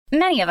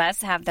Many of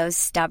us have those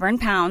stubborn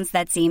pounds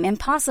that seem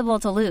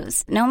impossible to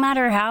lose, no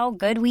matter how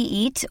good we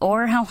eat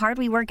or how hard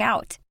we work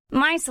out.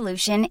 My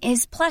solution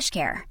is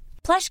PlushCare.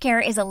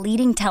 PlushCare is a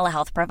leading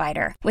telehealth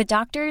provider with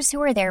doctors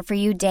who are there for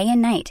you day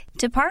and night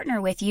to partner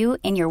with you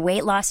in your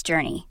weight loss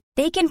journey.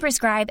 They can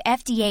prescribe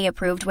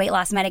FDA-approved weight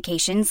loss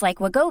medications like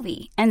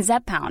Wegovy and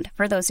Zepbound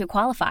for those who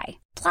qualify.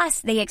 Plus,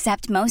 they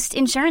accept most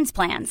insurance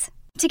plans.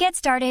 To get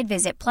started,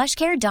 visit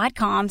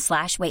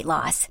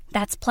plushcare.com/weightloss.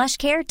 That's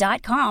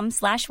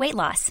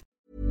plushcare.com/weightloss.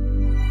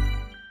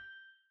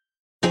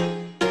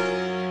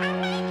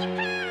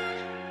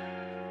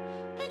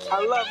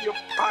 I love your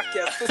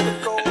podcast. This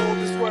is gold.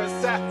 This is where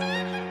it's at.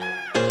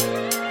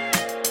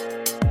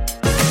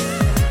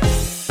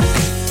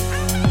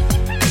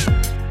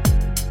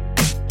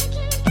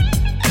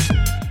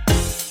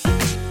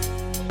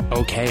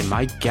 Okay,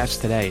 my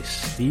guest today,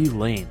 Steve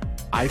Lane.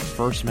 I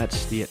first met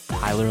Steve at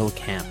Tyler Hill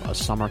Camp, a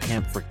summer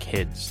camp for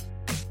kids.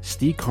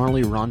 Steve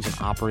currently runs and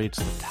operates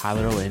the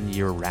Tyler Hill Inn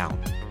year-round.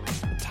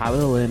 The Tyler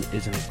Hill Inn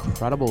is an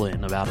incredible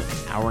inn about an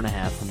hour and a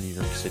half from New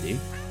York City.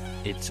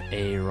 It's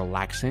a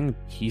relaxing,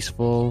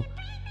 peaceful,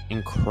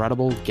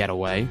 incredible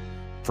getaway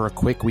for a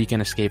quick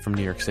weekend escape from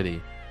New York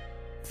City.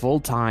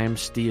 Full-time,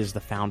 Steve is the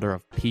founder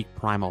of Peak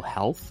Primal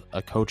Health,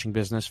 a coaching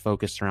business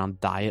focused around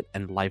diet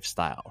and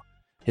lifestyle.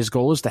 His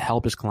goal is to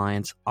help his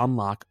clients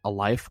unlock a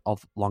life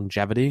of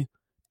longevity,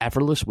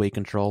 effortless weight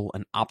control,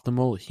 and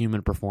optimal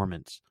human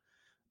performance.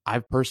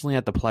 I've personally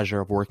had the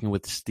pleasure of working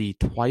with Steve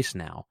twice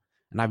now,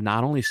 and I've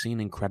not only seen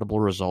incredible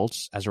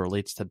results as it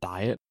relates to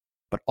diet,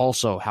 but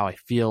also how I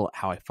feel,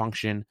 how I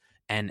function,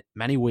 and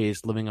many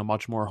ways living a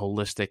much more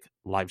holistic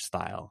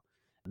lifestyle.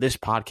 This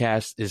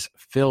podcast is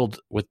filled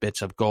with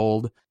bits of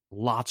gold,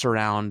 lots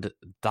around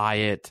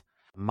diet,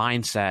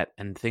 mindset,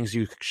 and things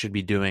you should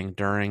be doing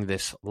during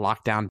this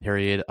lockdown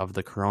period of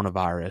the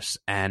coronavirus,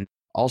 and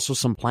also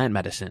some plant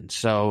medicine.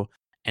 So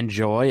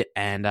enjoy,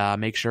 and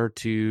make sure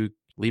to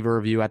leave a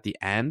review at the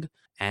end,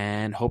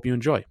 and hope you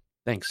enjoy.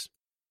 Thanks.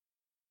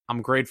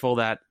 I'm grateful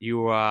that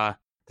you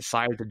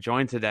decided to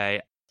join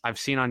today. I've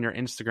seen on your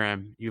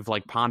Instagram, you've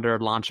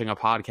pondered launching a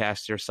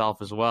podcast yourself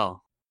as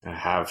well. I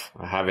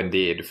have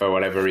indeed. For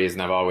whatever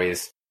reason, I've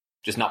always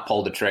just not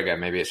pulled the trigger.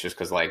 Maybe it's just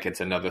because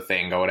it's another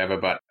thing or whatever,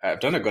 but I've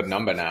done a good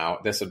number now.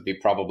 This would be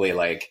probably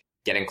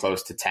getting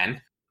close to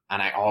 10.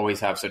 And I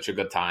always have such a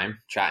good time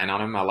chatting on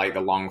them. I like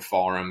the long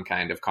forum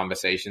kind of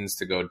conversations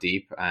to go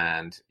deep.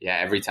 And yeah,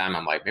 every time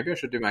I'm like, maybe I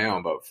should do my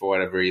own. But for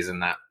whatever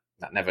reason, that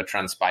never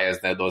transpires.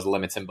 Those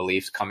limiting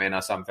beliefs come in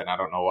or something. I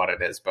don't know what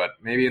it is, but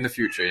maybe in the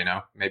future,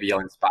 maybe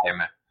you'll inspire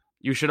me.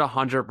 You should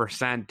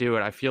 100% do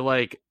it. I feel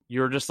like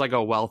you're just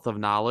a wealth of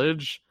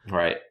knowledge.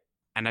 Right.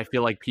 And I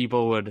feel like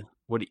people would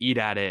eat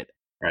at it.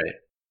 Right.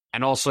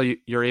 And also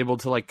you're able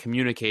to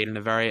communicate in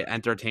a very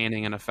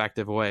entertaining and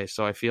effective way.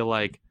 So I feel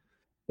like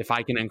if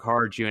I can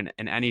encourage you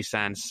in any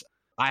sense,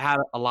 I had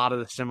a lot of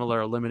the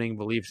similar limiting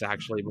beliefs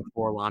actually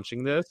before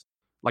launching this.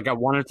 I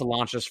wanted to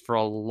launch this for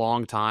a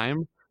long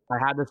time. I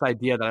had this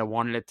idea that I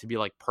wanted it to be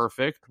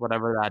perfect,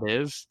 whatever that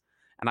is.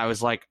 And I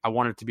was I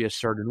want it to be a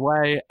certain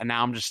way. And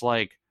now I'm just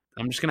I'm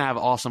just going to have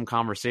awesome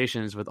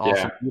conversations with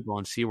awesome people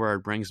and see where it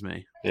brings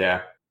me.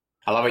 Yeah.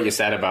 I love what you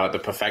said about the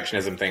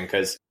perfectionism thing,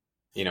 because,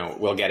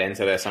 we'll get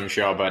into this, I'm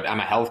sure, but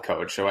I'm a health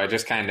coach. So I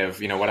just kind of,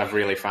 what I've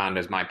really found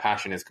as my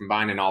passion is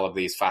combining all of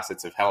these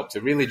facets of health to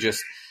really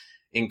just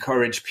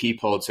encourage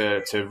people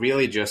to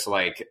really just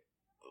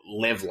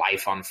live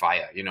life on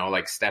fire,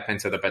 step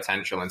into the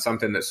potential. And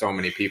something that so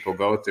many people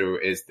go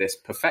through is this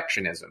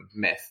perfectionism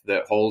myth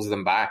that holds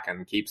them back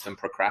and keeps them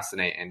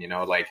procrastinating,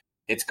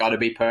 it's got to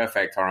be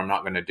perfect or I'm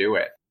not going to do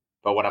it.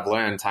 But what I've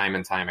learned time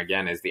and time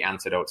again is the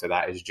antidote to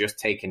that is just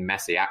taking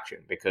messy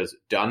action, because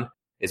done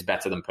is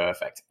better than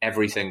perfect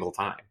every single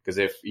time. Because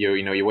if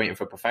you're waiting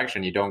for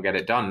perfection, you don't get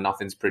it done,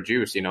 nothing's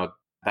produced.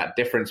 That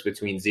difference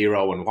between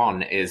 0 and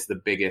 1 is the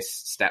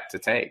biggest step to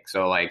take.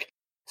 So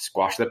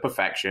squash the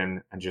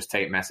perfection and just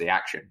take messy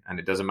action. And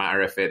it doesn't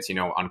matter if it's,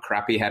 on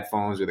crappy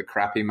headphones with a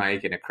crappy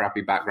mic and a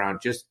crappy background,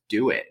 just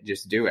do it.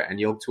 And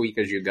you'll tweak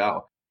as you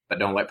go. But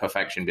don't let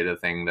perfection be the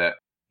thing that,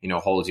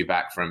 holds you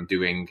back from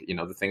doing,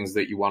 the things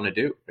that you want to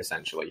do,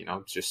 essentially.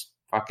 Just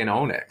fucking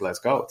own it. Let's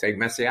go. Take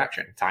messy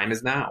action. Time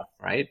is now,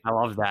 right? I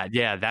love that.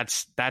 Yeah,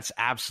 that's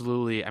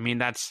absolutely,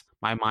 that's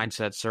my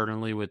mindset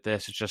certainly with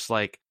this. It's just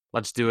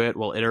let's do it.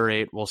 We'll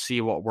iterate. We'll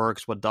see what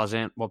works, what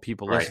doesn't, what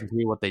people listen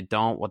to, what they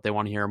don't, what they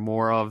want to hear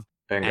more of.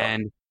 Bingo.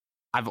 And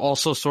I've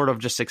also sort of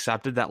just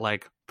accepted that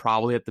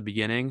probably at the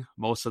beginning,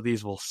 most of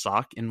these will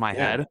suck in my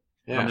head.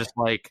 Yeah. I'm just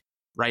right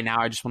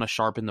now, I just want to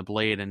sharpen the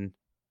blade and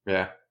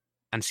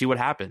see what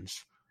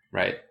happens.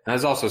 Right. And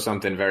there's also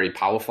something very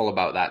powerful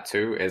about that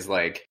too, is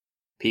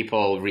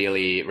people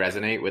really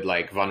resonate with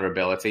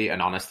vulnerability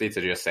and honesty to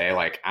just say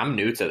I'm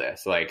new to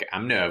this.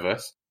 I'm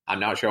nervous.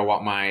 I'm not sure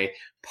what my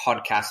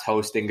podcast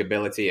hosting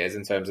ability is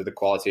in terms of the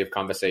quality of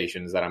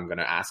conversations that I'm going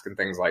to ask and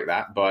things like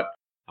that, but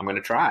I'm going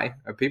to try.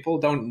 People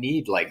don't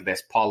need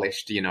this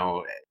polished,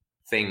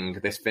 thing,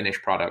 this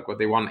finished product. What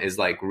they want is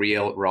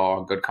real,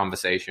 raw, good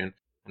conversation.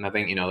 And I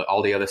think,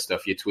 all the other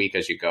stuff you tweak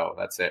as you go.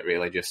 That's it,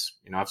 really. Just,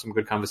 have some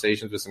good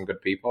conversations with some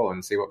good people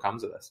and see what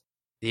comes of this.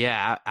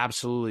 Yeah,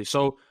 absolutely.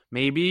 So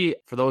maybe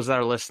for those that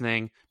are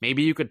listening,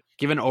 maybe you could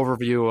give an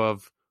overview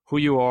of who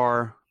you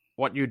are,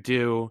 what you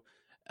do,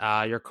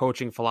 your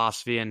coaching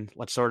philosophy, and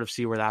let's sort of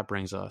see where that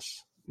brings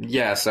us.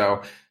 Yeah,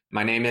 so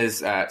my name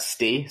is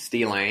Steve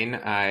Lane.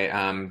 I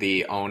am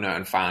the owner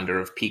and founder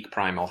of Peak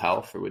Primal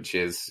Health, which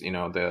is,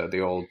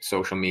 the old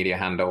social media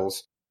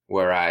handles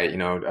where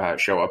I,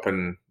 show up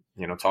and,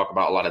 talk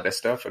about a lot of this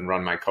stuff and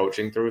run my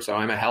coaching through. So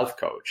I'm a health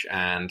coach,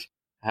 and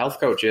a health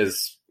coach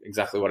is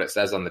exactly what it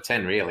says on the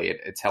tin, really.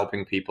 It's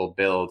helping people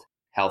build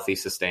healthy,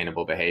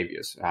 sustainable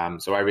behaviors.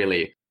 So I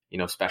really,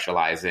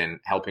 specialize in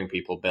helping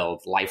people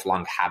build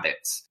lifelong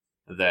habits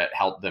that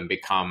help them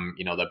become,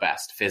 the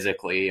best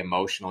physically,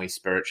 emotionally,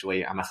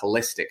 spiritually. I'm a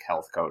holistic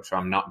health coach. So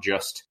I'm not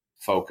just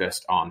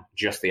focused on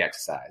just the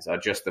exercise or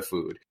just the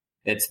food.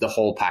 It's the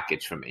whole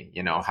package for me.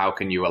 How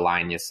can you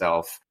align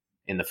yourself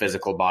in the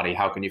physical body?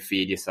 How can you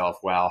feed yourself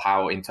well?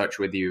 How in touch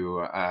with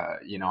you,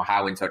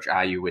 how in touch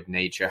are you with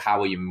nature?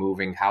 How are you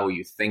moving? How are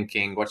you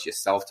thinking? What's your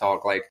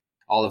self-talk like?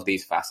 All of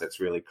these facets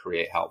really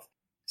create health.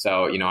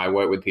 So, I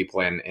work with people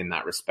in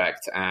that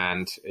respect.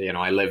 And,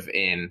 I live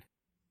in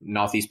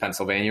Northeast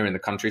Pennsylvania in the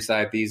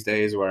countryside these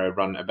days, where I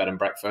run a bed and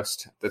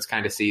breakfast that's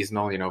kind of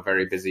seasonal,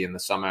 very busy in the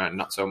summer and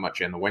not so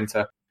much in the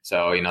winter.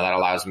 So, that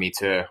allows me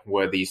to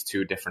wear these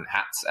two different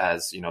hats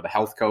as, the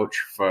health coach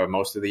for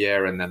most of the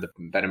year and then the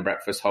bed and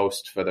breakfast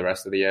host for the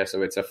rest of the year.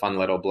 So it's a fun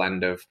little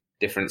blend of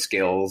different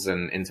skills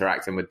and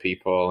interacting with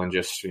people and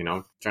just,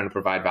 trying to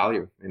provide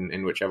value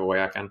in whichever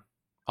way I can.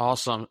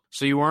 Awesome.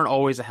 So you weren't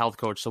always a health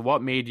coach. So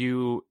what made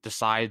you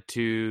decide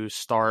to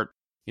start,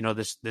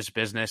 this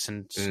business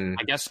and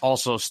I guess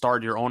also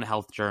start your own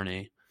health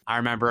journey? I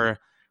remember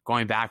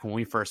going back when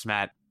we first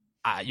met,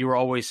 you were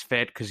always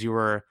fit because you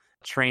were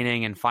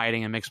training and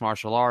fighting in mixed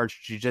martial arts,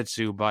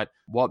 jiu-jitsu, but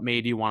what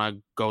made you want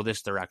to go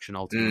this direction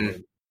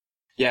ultimately?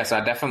 Yes,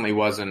 I definitely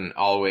wasn't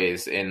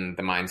always in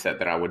the mindset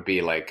that I would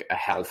be like a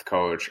health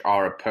coach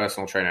or a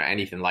personal trainer,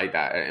 anything like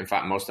that. In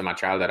fact, most of my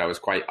childhood, I was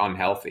quite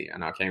unhealthy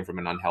and I came from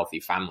an unhealthy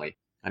family.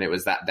 And it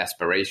was that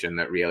desperation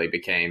that really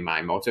became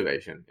my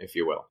motivation, if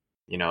you will.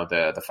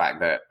 The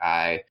fact that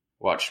I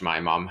watched my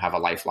mom have a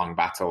lifelong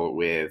battle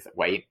with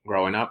weight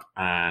growing up,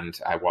 and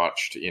I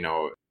watched,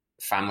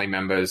 family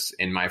members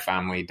in my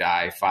family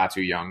die far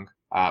too young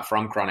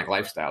from chronic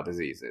lifestyle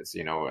diseases,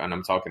 and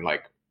I'm talking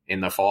like in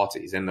the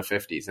 40s, in the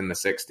 50s, in the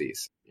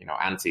 60s,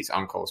 aunties,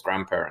 uncles,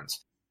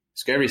 grandparents.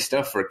 Scary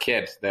stuff for a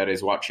kid that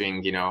is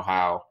watching,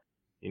 how,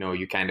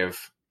 you kind of,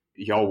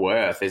 your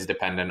worth is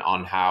dependent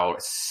on how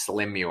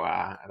slim you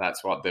are.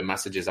 That's what the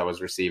messages I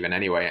was receiving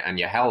anyway. And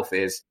your health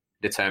is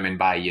determined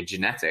by your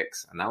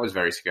genetics. And that was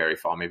very scary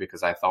for me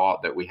because I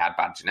thought that we had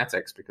bad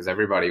genetics because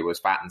everybody was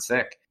fat and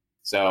sick.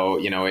 So,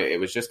 it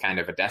was just kind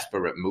of a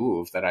desperate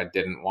move that I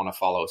didn't want to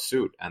follow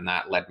suit. And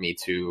that led me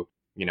to,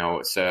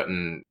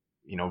 certain,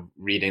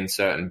 reading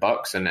certain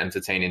books and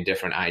entertaining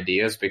different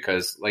ideas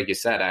because, like you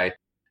said,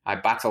 I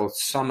battled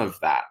some of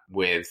that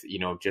with,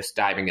 just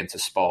diving into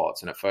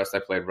sports. And at first I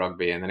played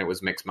rugby and then it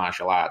was mixed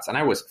martial arts. And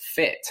I was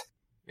fit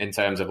in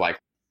terms of like,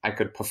 I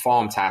could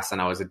perform tasks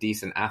and I was a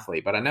decent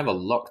athlete, but I never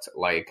looked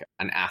like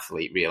an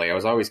athlete, really. I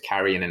was always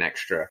carrying an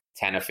extra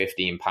 10 or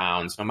 15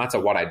 pounds, no matter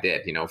what I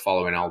did,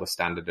 following all the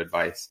standard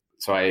advice.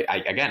 So I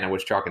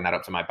was chalking that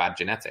up to my bad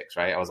genetics,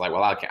 right? I was like,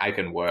 well, I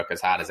can work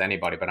as hard as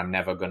anybody, but I'm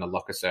never going to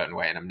look a certain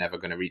way and I'm never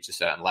going to reach a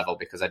certain level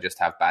because I just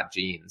have bad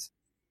genes.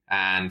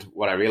 And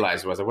what I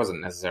realized was it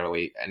wasn't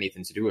necessarily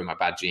anything to do with my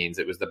bad genes.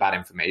 It was the bad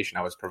information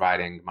I was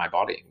providing my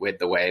body with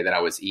the way that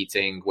I was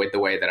eating, with the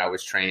way that I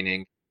was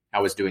training. I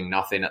was doing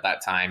nothing at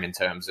that time in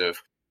terms of,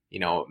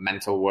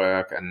 mental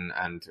work and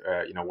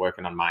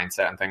working on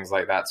mindset and things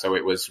like that. So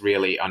it was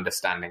really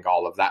understanding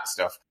all of that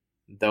stuff.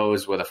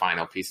 Those were the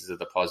final pieces of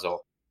the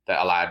puzzle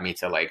that allowed me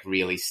to like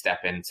really step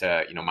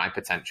into, my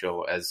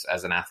potential as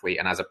an athlete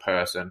and as a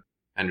person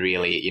and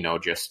really,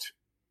 just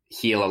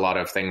heal a lot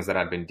of things that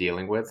I'd been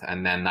dealing with.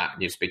 And then that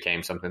just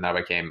became something that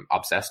I became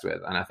obsessed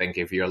with. And I think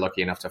if you're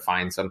lucky enough to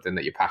find something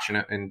that you're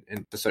passionate in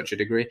to such a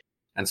degree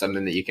and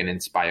something that you can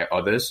inspire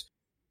others,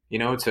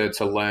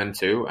 to learn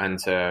to and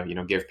to,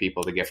 give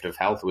people the gift of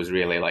health was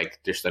really like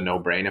just a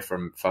no-brainer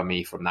for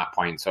me from that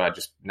point. So I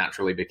just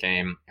naturally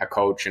became a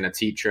coach and a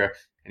teacher.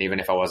 And even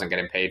if I wasn't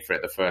getting paid for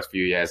it the first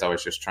few years, I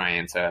was just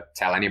trying to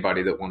tell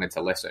anybody that wanted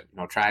to listen,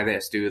 try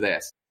this, do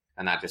this.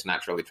 And that just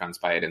naturally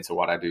transpired into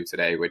what I do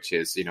today, which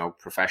is,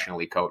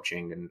 professionally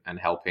coaching and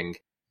helping,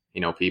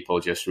 people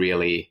just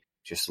really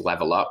just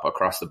level up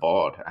across the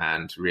board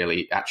and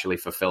really actually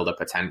fulfill their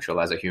potential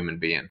as a human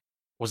being.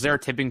 Was there a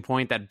tipping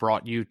point that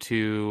brought you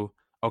to,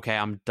 okay,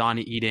 I'm done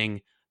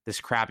eating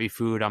this crappy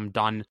food, I'm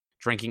done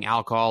drinking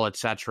alcohol,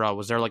 etc.?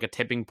 Was there like a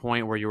tipping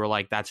point where you were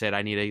like, that's it,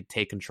 I need to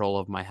take control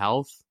of my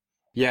health?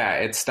 Yeah,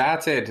 it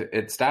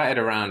started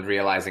around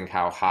realizing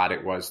how hard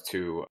it was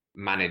to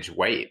manage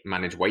weight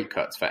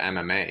cuts for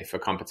MMA, for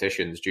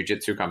competitions,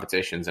 jiu-jitsu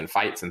competitions and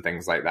fights and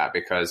things like that,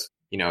 because,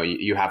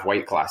 you have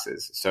weight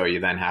classes. So you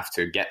then have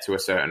to get to a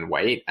certain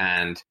weight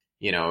and,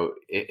 you know,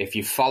 if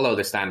you follow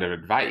the standard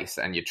advice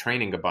and you're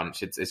training a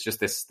bunch, it's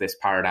just this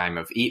paradigm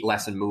of eat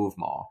less and move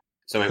more.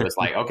 So it was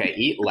like, okay,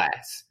 eat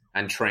less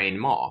and train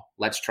more.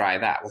 Let's try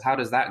that. Well, how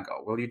does that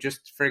go? Well, you're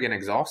just friggin'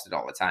 exhausted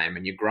all the time,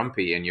 and you're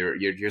grumpy, and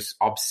you're just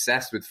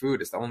obsessed with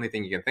food. It's the only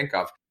thing you can think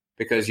of,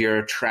 because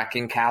you're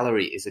tracking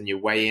calories and you're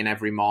weighing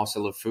every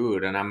morsel of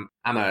food. And I'm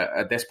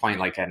at this point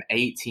like an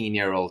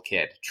 18-year-old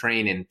kid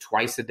training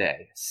twice a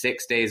day,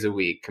 6 days a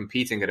week,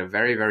 competing at a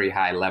very, very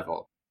high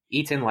level,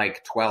 eating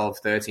like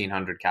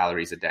 1,300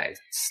 calories a day.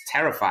 It's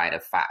terrified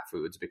of fat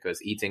foods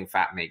because eating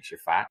fat makes you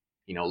fat,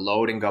 you know,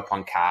 loading up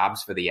on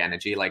carbs for the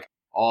energy, like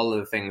all of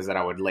the things that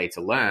I would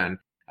later learn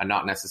are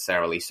not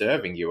necessarily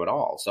serving you at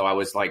all. So I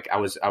was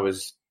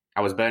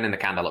burning the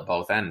candle at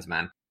both ends,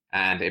 man.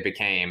 And it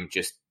became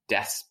just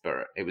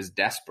desperate. It was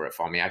desperate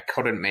for me. I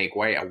couldn't make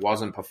weight. I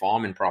wasn't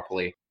performing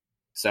properly.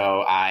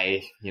 So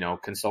I, you know,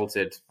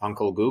 consulted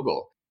Uncle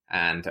Google,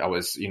 and I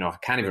was, you know, I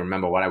can't even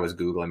remember what I was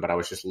Googling, but I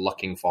was just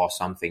looking for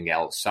something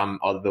else, some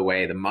other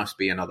way. There must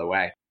be another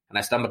way. And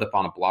I stumbled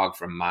upon a blog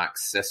from Mark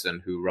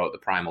Sisson, who wrote the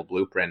Primal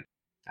Blueprint.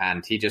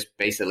 And he just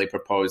basically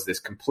proposed this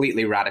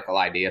completely radical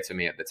idea to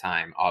me at the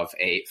time of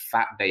a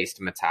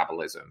fat-based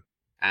metabolism,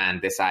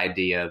 and this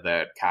idea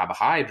that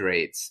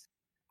carbohydrates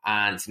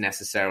aren't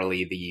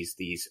necessarily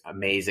these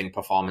amazing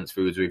performance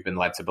foods we've been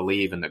led to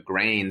believe, and that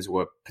grains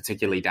were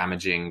particularly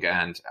damaging.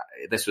 And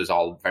this was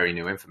all very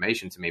new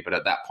information to me. But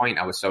at that point,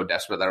 I was so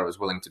desperate that I was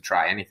willing to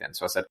try anything.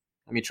 So I said,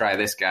 let me try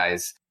this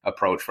guy's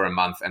approach for a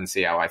month and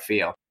see how I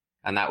feel.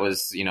 And that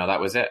was, you know,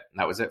 that was it.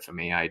 That was it for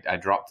me. I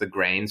dropped the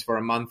grains for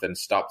a month and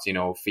stopped, you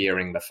know,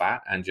 fearing the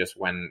fat, and just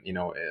went, you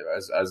know,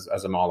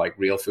 as a more like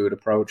real food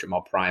approach, a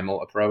more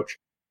primal approach.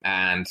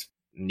 And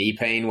knee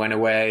pain went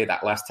away.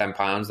 That last 10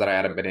 pounds that I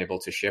hadn't been able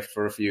to shift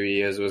for a few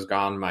years was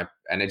gone. My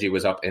energy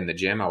was up in the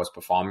gym. I was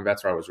performing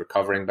better. I was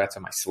recovering better.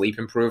 My sleep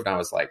improved. I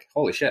was like,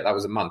 holy shit, that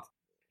was a month,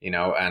 you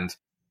know. And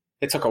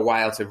it took a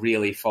while to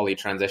really fully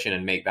transition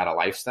and make that a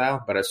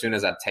lifestyle. But as soon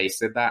as I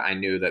tasted that, I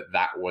knew that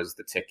that was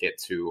the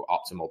ticket to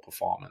optimal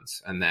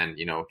performance. And then,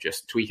 you know,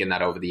 just tweaking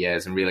that over the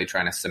years and really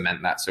trying to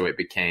cement that so it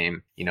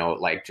became, you know,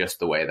 like just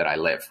the way that I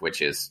live,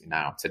 which is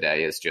now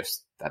today is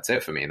just, that's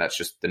it for me. That's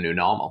just the new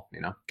normal, you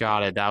know?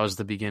 Got it. That was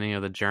the beginning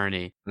of the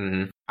journey.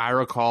 Mm-hmm. I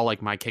recall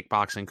like my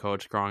kickboxing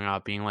coach growing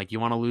up being like, you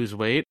want to lose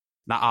weight?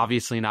 Not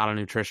obviously not a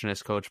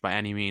nutritionist coach by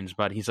any means,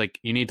 but he's like,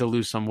 you need to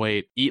lose some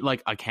weight. Eat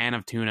like a can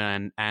of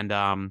tuna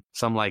and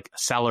some like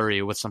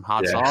celery with some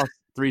hot sauce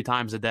 3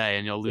 times a day,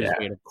 and you'll lose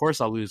weight. Of course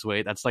I'll lose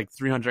weight. That's like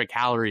 300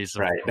 calories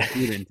of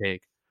food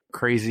intake.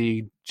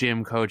 Crazy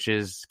gym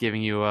coaches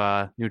giving you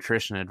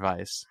nutrition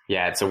advice.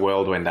 Yeah, it's a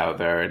whirlwind out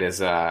there. It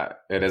is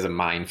a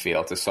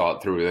minefield to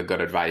sort through the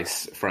good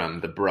advice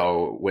from the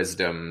bro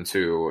wisdom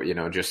to, you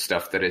know, just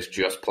stuff that is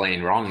just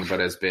plain wrong but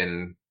has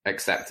been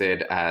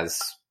accepted as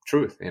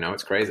truth. You know,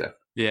 it's crazy.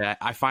 Yeah,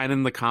 I find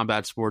in the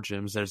combat sport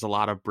gyms there's a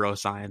lot of bro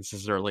science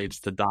as it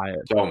relates to diet.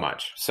 So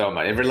much.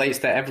 It relates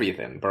to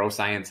everything. Bro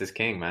science is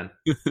king, man.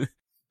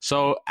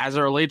 So as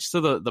it relates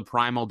to the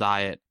primal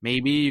diet,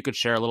 maybe you could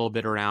share a little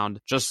bit around,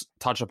 just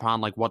touch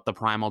upon like what the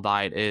primal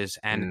diet is.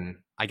 And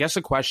I guess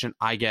a question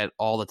I get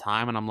all the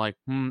time, and I'm like,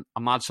 I'm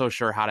not so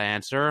sure how to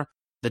answer,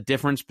 the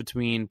difference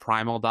between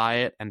primal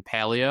diet and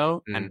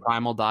paleo and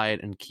primal diet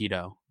and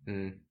keto.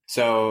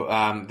 So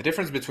the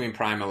difference between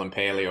primal and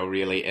paleo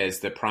really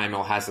is that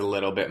primal has a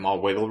little bit more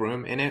wiggle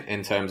room in it,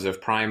 in terms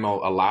of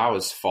primal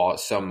allows for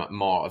some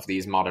more of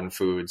these modern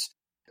foods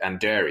and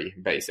dairy,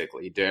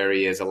 basically.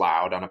 Dairy is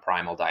allowed on a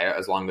primal diet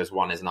as long as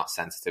one is not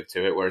sensitive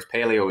to it, whereas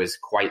paleo is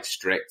quite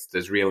strict.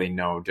 There's really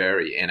no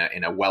dairy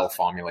in a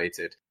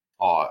well-formulated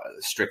or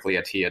strictly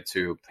adhered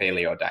to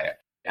paleo diet.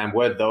 And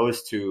where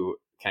those two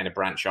kind of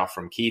branch off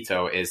from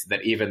keto is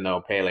that even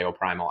though paleo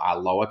primal are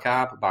lower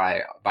carb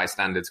by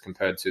standards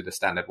compared to the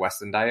standard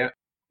Western diet,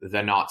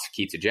 they're not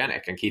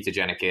ketogenic. And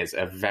ketogenic is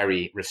a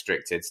very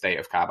restricted state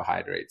of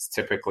carbohydrates,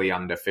 typically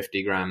under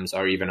 50 grams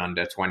or even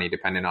under 20,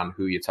 depending on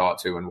who you talk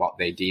to and what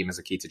they deem as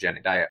a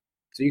ketogenic diet.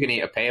 So you can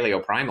eat a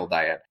paleo primal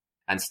diet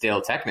and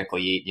still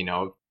technically eat, you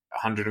know,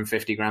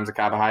 150 grams of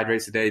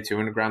carbohydrates a day,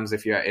 200 grams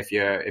if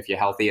you're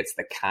healthy. It's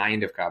the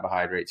kind of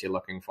carbohydrates you're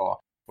looking for.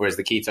 Whereas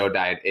the keto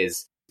diet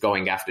is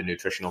going after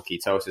nutritional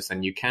ketosis,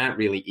 and you can't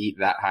really eat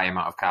that high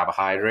amount of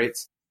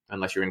carbohydrates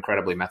unless you're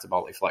incredibly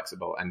metabolically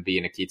flexible and be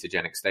in a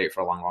ketogenic state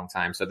for a long, long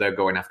time. So they're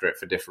going after it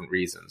for different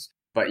reasons.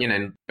 But, you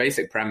know,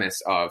 basic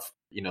premise of,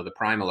 you know, the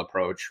primal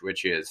approach,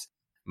 which is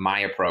my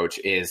approach,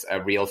 is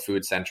a real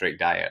food-centric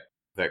diet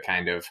that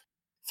kind of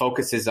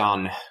focuses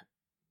on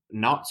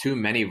not too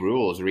many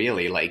rules,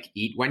 really. Like,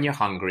 eat when you're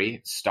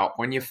hungry, stop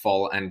when you're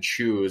full, and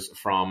choose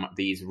from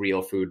these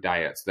real food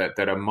diets that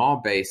are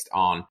more based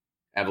on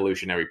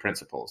evolutionary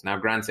principles. Now,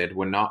 granted,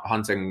 we're not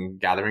hunting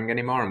gathering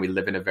anymore, and we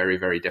live in a very,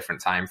 very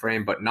different time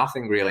frame, but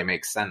nothing really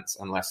makes sense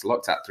unless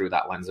looked at through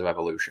that lens of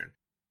evolution.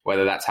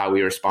 Whether that's how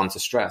we respond to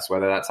stress,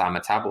 whether that's our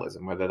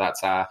metabolism, whether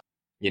that's our,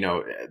 you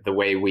know, the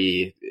way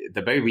we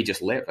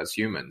just live as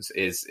humans,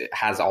 it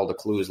has all the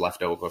clues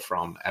left over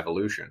from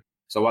evolution.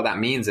 So what that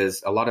means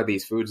is a lot of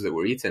these foods that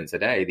we're eating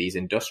today, these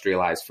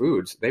industrialized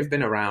foods, they've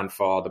been around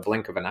for the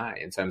blink of an eye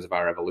in terms of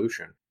our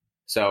evolution.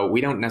 So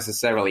we don't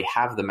necessarily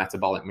have the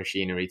metabolic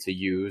machinery to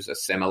use,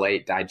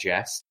 assimilate,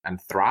 digest,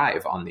 and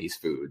thrive on these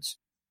foods.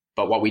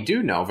 But what we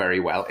do know very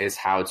well is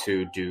how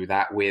to do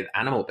that with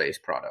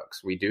animal-based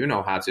products. We do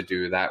know how to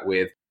do that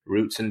with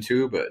roots and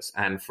tubers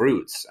and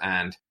fruits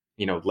and,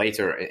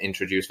 later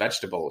introduce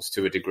vegetables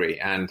to a degree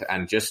and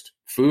just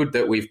food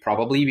that we've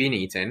probably been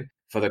eating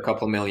for the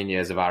couple million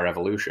years of our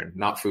evolution,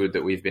 not food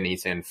that we've been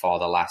eating for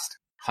the last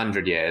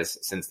 100 years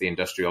since the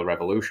Industrial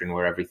Revolution,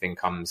 where everything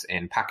comes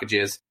in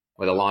packages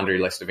with a laundry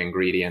list of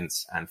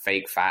ingredients and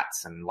fake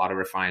fats and a lot of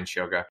refined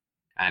sugar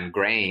and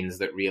grains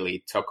that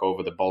really took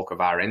over the bulk of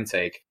our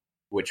intake,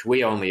 which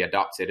we only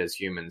adopted as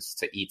humans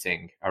to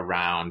eating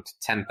around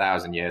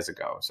 10,000 years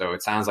ago. So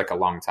it sounds like a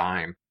long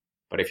time,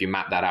 but if you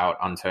map that out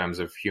on terms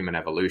of human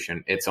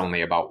evolution, it's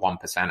only about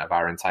 1% of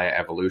our entire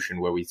evolution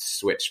where we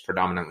switched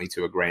predominantly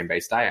to a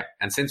grain-based diet.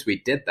 And since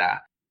we did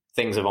that,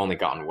 things have only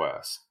gotten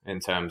worse in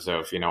terms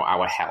of,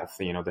 our health.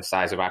 The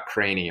size of our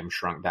cranium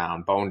shrunk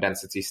down, bone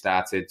density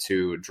started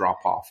to drop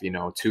off,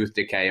 tooth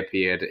decay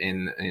appeared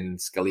in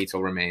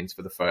skeletal remains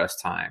for the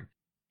first time.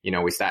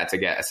 We started to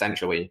get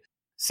essentially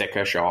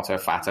sicker, shorter,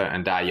 fatter,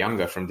 and die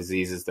younger from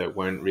diseases that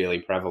weren't really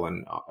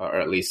prevalent,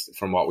 or at least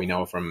from what we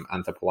know from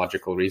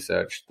anthropological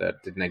research that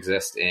didn't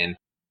exist in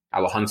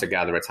our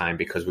hunter-gatherer time,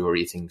 because we were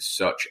eating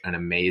such an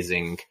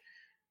amazing,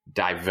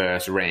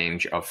 diverse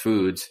range of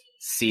foods,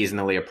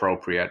 seasonally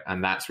appropriate,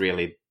 and that's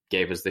really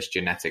gave us this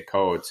genetic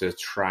code to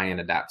try and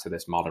adapt to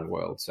this modern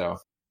world. So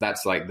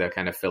that's like the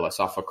kind of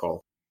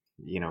philosophical,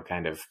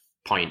 kind of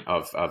point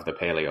of the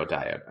paleo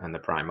diet and the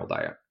primal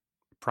diet.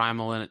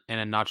 Primal in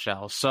a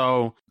nutshell.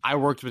 So I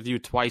worked with you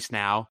twice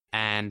now,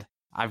 and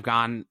I've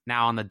gone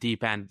now on the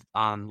deep end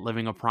on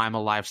living a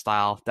primal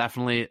lifestyle.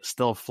 Definitely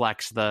still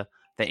flex the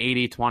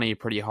 80-20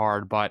 pretty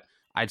hard, but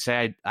I'd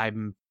say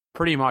I'm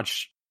pretty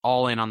much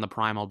all in on the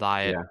primal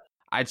diet. Yeah.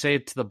 I'd say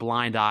to the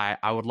blind eye,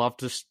 I would love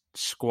to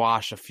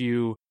squash a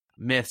few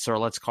myths, or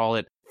let's call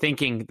it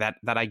thinking that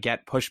I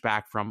get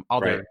pushback from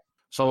others. Right.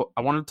 So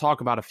I wanted to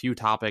talk about a few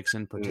topics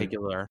in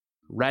particular.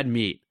 Red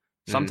meat.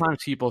 Sometimes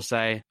people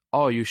say,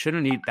 oh, you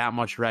shouldn't eat that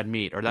much red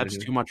meat, or that's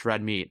too much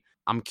red meat.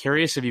 I'm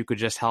curious if you could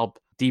just help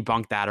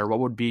debunk that, or what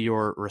would be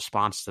your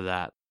response to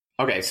that?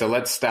 Okay, so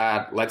let's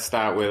start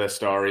with a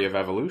story of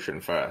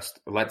evolution first.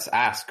 Let's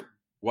ask,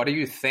 what do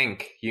you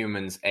think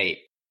humans ate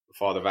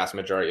for the vast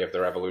majority of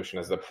their evolution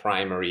as the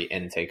primary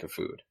intake of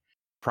food?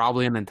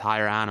 Probably an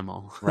entire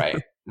animal. Right.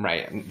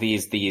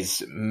 These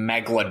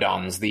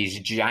megalodons, these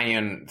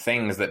giant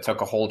things that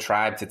took a whole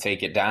tribe to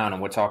take it down.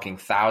 And we're talking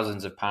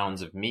thousands of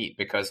pounds of meat,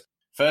 because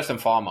first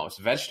and foremost,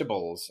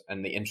 vegetables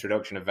and the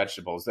introduction of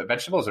vegetables, that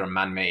vegetables are a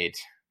man-made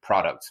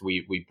product.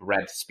 We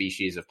bred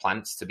species of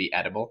plants to be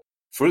edible.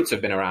 Fruits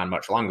have been around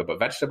much longer, but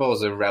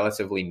vegetables are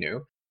relatively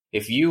new.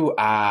 If you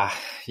are,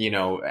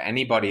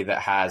 anybody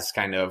that has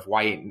kind of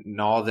white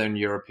Northern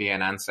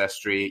European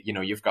ancestry,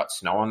 you've got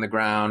snow on the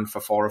ground for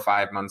 4 or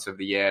 5 months of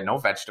the year, no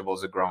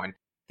vegetables are growing.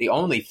 The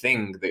only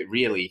thing that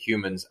really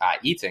humans are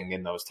eating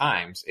in those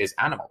times is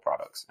animal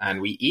products.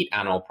 And we eat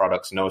animal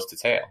products nose to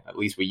tail. At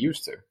least we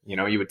used to.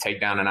 You would take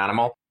down an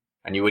animal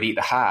and you would eat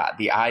the heart,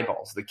 the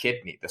eyeballs, the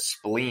kidney, the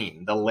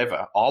spleen, the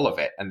liver, all of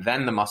it, and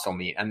then the muscle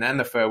meat, and then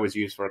the fur was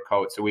used for a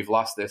coat. So we've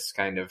lost this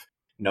kind of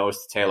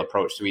nose to tail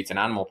approach to eating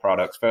animal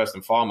products first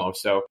and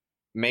foremost. So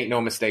make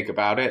no mistake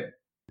about it,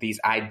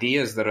 these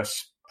ideas that are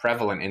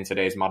prevalent in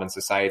today's modern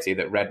society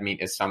that red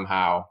meat is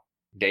somehow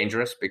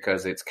dangerous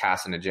because it's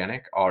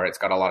carcinogenic, or it's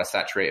got a lot of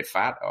saturated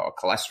fat or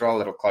cholesterol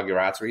that'll clog your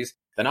arteries,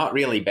 they're not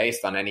really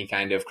based on any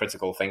kind of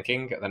critical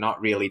thinking. They're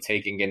not really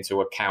taking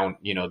into account,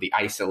 the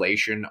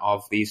isolation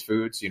of these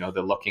foods.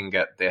 They're looking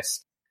at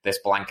this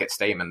blanket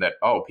statement that,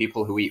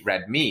 people who eat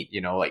red meat,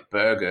 like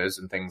burgers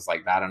and things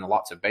like that and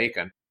lots of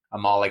bacon, are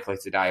more likely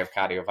to die of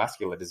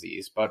cardiovascular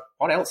disease. But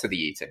what else are they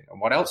eating? And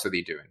what else are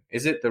they doing?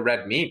 Is it the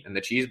red meat and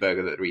the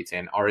cheeseburger that they're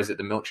eating? Or is it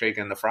the milkshake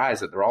and the fries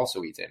that they're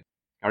also eating?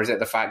 Or is it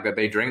the fact that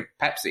they drink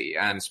Pepsi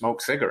and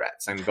smoke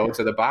cigarettes and go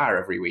to the bar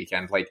every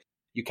weekend? Like,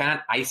 you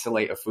can't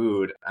isolate a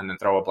food and then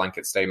throw a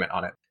blanket statement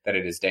on it that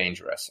it is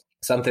dangerous.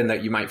 Something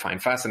that you might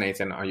find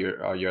fascinating, or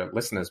your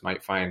listeners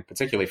might find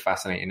particularly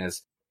fascinating,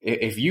 is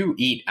if you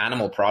eat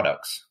animal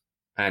products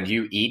and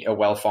you eat a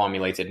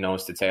well-formulated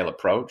nose-to-tail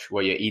approach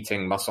where you're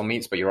eating muscle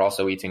meats, but you're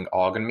also eating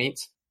organ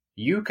meats,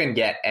 you can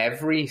get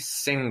every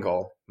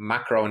single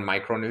macro and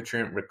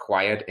micronutrient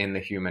required in the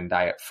human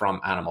diet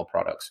from animal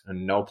products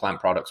and no plant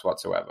products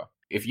whatsoever.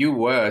 If you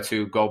were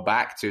to go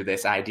back to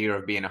this idea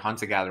of being a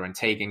hunter-gatherer and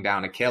taking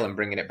down a kill and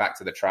bringing it back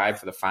to the tribe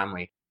for the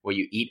family, where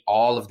you eat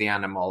all of the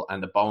animal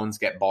and the bones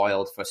get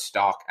boiled for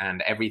stock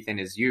and everything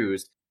is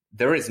used,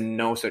 there is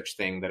no such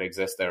thing that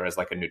exists there as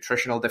like a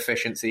nutritional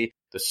deficiency.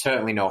 There's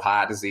certainly no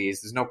heart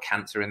disease. There's no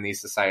cancer in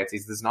these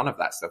societies. There's none of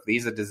that stuff.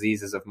 These are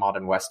diseases of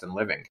modern Western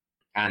living.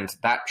 And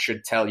that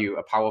should tell you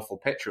a powerful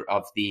picture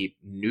of the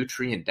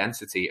nutrient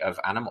density of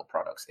animal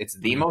products. It's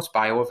the most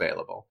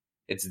bioavailable.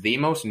 It's the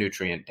most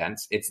nutrient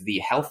dense. It's the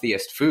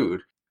healthiest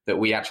food that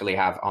we actually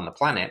have on the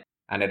planet.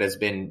 and it has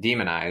been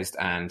demonized,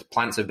 and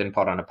plants have been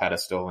put on a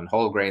pedestal and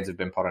whole grains have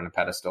been put on a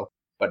pedestal,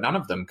 but none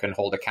of them can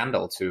hold a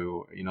candle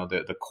to,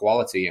 the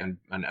quality and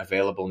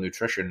available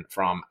nutrition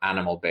from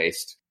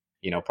animal-based,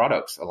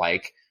 products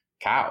like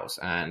cows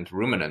and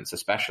ruminants,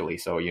 especially.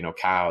 So,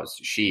 cows,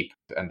 sheep,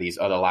 and these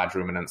other large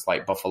ruminants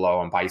like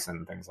buffalo and bison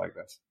and things like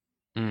this.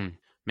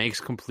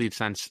 Makes complete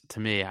sense to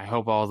me. I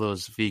hope all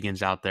those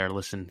vegans out there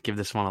give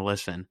this one a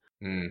listen.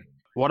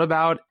 What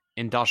about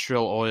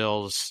industrial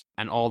oils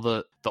and all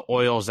the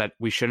oils that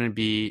we shouldn't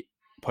be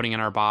putting in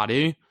our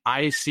body?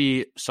 I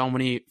see so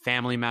many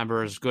family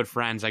members, good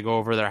friends, I go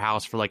over their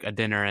house for like a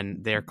dinner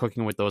and they're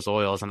cooking with those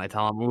oils, and I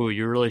tell them, ooh,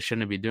 you really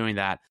shouldn't be doing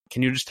that.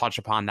 Can you just touch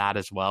upon that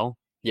as well?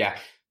 Yeah.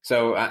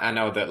 So I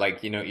know that,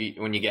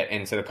 when you get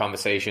into the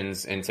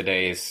conversations in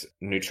today's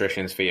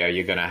nutrition sphere,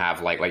 you're going to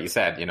have, like you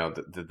said,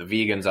 the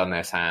vegans on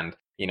this hand,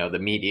 the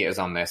meat eaters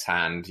on this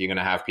hand. You're going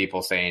to have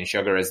people saying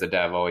sugar is the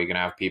devil. You're going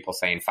to have people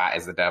saying fat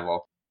is the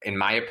devil. In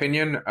my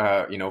opinion,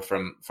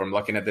 from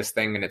looking at this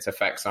thing and its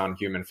effects on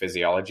human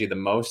physiology, the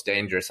most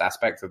dangerous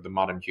aspect of the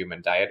modern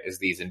human diet is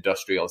these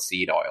industrial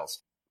seed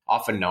oils,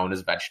 often known as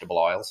vegetable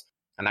oils.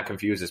 And that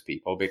confuses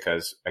people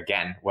because,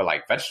 again, we're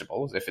like,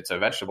 vegetables. If it's a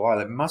vegetable oil,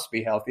 it must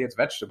be healthy. It's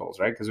vegetables,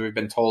 right? Because we've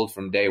been told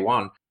from day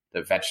one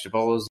that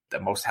vegetables are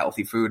the most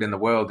healthy food in the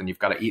world and you've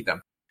got to eat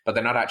them. But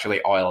they're not actually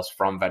oils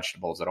from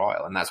vegetables at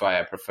all. And that's why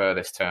I prefer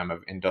this term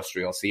of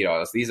industrial seed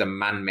oils. These are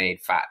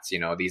man-made fats.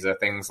 These are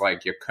things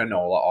like your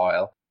canola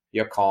oil,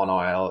 your corn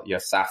oil, your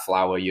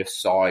safflower, your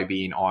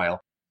soybean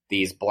oil,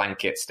 these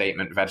blanket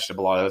statement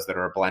vegetable oils that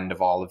are a blend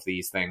of all of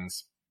these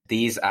things.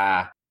 These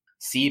are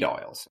seed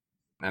oils.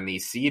 And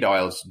these seed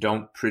oils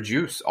don't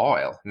produce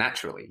oil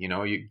naturally.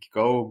 You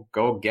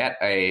go get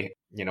a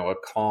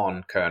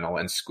corn kernel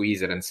and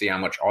squeeze it and see how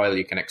much oil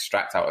you can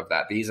extract out of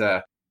that. These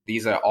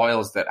are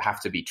oils that have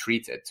to be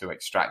treated to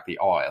extract the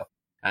oil.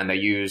 And they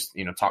use,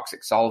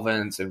 toxic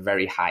solvents and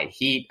very high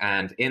heat.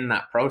 And in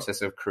that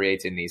process of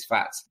creating these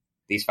fats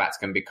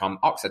can become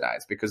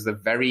oxidized because they're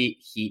very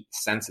heat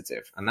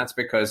sensitive. And that's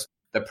because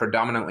they're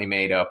predominantly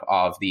made up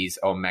of these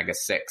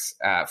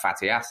omega-6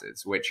 fatty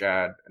acids, which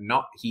are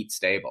not heat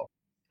stable.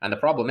 And the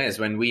problem is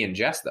when we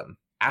ingest them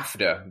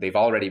after they've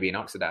already been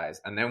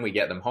oxidized, and then we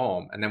get them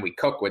home, and then we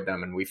cook with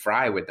them and we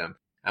fry with them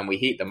and we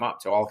heat them up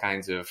to all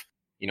kinds of,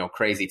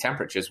 crazy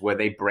temperatures where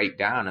they break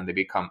down and they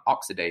become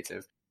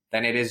oxidative,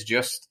 then it is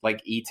just like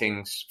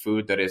eating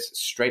food that is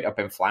straight up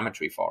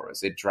inflammatory for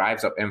us. It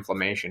drives up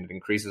inflammation. It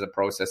increases a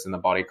process in the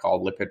body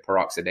called lipid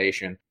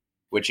peroxidation,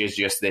 which is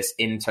just this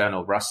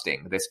internal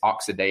rusting, this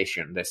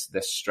oxidation, this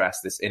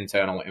stress, this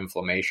internal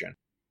inflammation.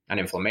 And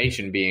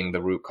inflammation being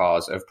the root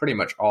cause of pretty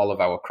much all of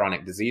our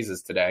chronic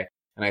diseases today.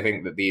 And I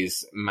think that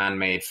these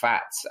man-made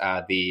fats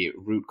are the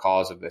root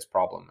cause of this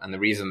problem. And the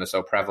reason they're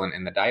so prevalent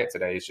in the diet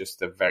today is just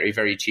they're very,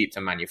 very cheap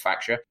to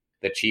manufacture.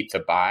 They're cheap to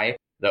buy.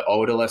 They're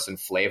odorless and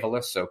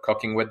flavorless, so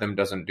cooking with them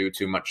doesn't do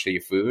too much to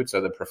your food.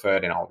 So they're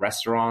preferred in all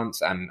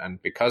restaurants.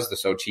 And because they're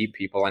so cheap,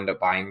 people end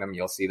up buying them.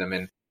 You'll see them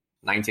in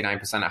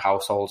 99% of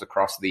households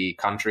across the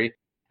country.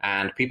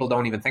 And people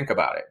don't even think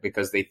about it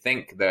because they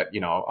think that,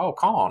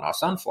 corn or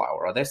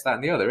sunflower or this, that,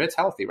 and the other, it's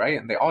healthy, right?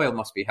 And the oil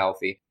must be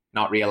healthy,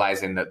 not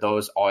realizing that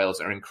those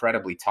oils are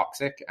incredibly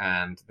toxic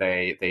and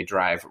they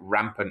drive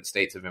rampant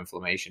states of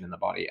inflammation in the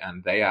body.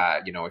 And they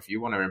are, if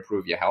you want to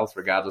improve your health,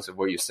 regardless of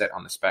where you sit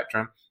on the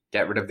spectrum,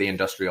 get rid of the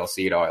industrial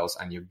seed oils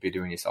and you'll be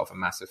doing yourself a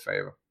massive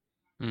favor.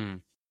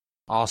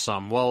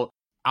 Awesome. Well,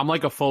 I'm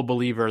like a full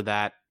believer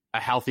that a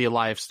healthy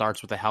life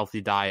starts with a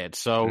healthy diet.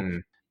 So,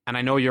 and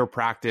I know your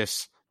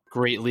practice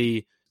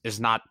greatly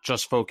is not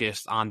just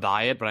focused on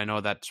diet, but I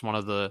know that's one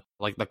of the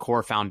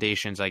core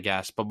foundations, I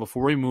guess. But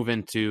before we move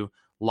into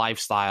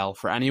lifestyle,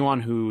 for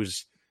anyone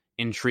who's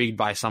intrigued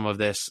by some of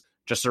this,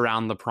 just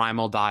around the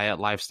primal diet,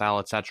 lifestyle,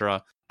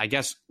 etc., I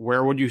guess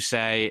where would you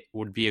say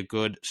would be a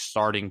good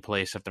starting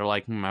place if they're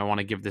like, I want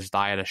to give this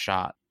diet a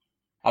shot?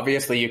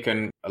 Obviously, you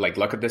can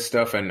look at this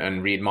stuff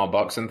and read more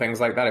books and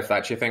things like that. If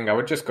that's your thing, I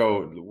would just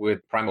go with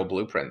Primal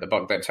Blueprint, the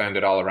book that turned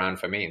it all around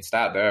for me, and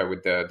start there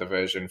with the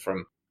version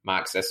from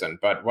Mark Sisson.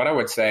 But what I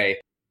would say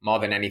more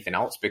than anything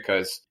else,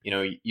 because,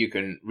 you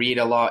can read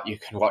a lot, you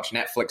can watch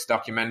Netflix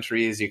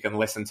documentaries, you can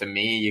listen to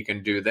me, you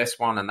can do this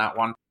one and that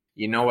one.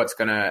 What's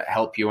going to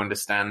help you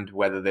understand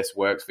whether this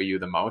works for you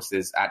the most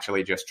is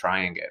actually just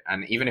trying it.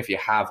 And even if you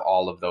have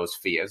all of those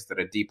fears that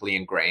are deeply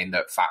ingrained,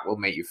 that fat will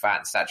make you fat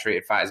and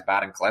saturated fat is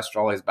bad and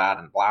cholesterol is bad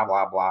and blah,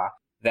 blah, blah,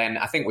 then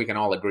I think we can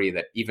all agree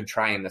that even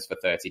trying this for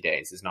 30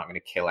 days is not going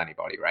to kill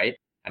anybody, right?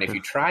 And if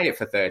you try it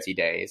for 30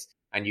 days,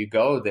 and you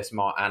go this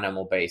more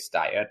animal-based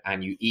diet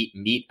and you eat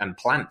meat and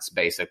plants,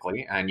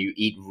 basically, and you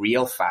eat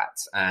real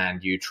fats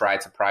and you try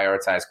to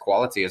prioritize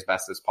quality as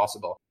best as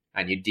possible,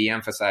 and you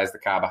de-emphasize the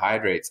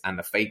carbohydrates and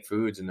the fake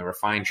foods and the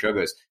refined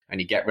sugars, and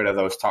you get rid of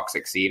those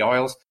toxic seed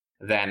oils,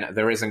 then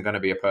there isn't going to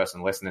be a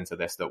person listening to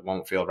this that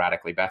won't feel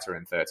radically better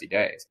in 30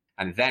 days.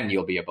 And then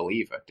you'll be a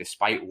believer,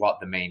 despite what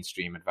the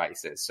mainstream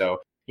advice is. So,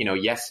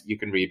 yes, you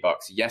can read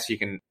books. Yes, you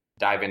can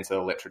dive into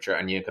the literature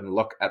and you can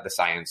look at the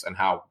science and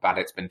how bad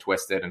it's been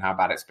twisted and how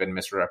bad it's been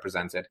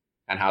misrepresented.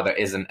 and how there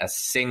isn't a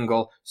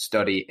single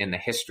study in the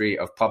history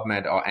of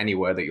PubMed or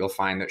anywhere that you'll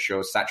find that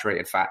shows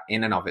saturated fat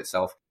in and of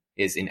itself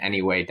is in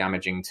any way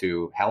damaging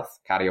to health,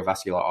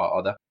 cardiovascular or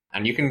other.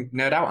 And you can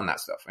nerd out on that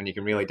stuff and you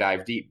can really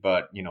dive deep,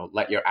 but,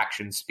 let your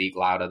actions speak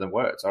louder than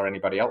words or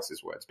anybody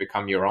else's words.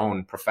 Become your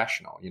own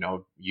professional.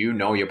 You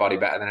know your body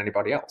better than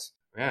anybody else.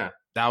 Yeah.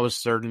 That was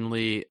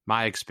certainly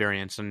my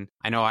experience. And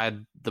I know I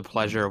had the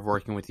pleasure of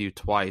working with you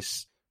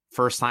twice.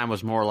 First time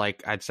was more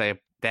like, I'd say,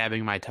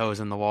 dabbing my toes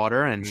in the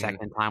water. And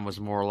second time was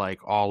more like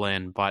all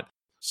in, but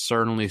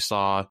certainly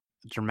saw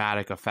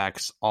dramatic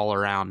effects all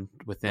around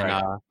within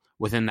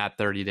that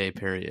 30-day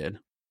period.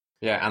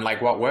 Yeah. And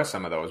what were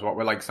some of those? What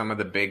were some of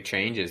the big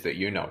changes that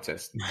you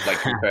noticed,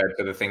 compared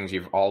to the things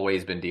you've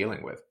always been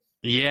dealing with?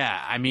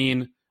 Yeah. I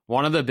mean,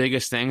 one of the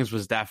biggest things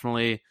was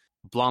definitely,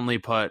 bluntly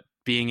put,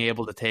 being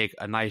able to take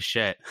a nice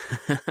shit.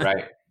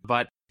 Right.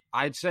 But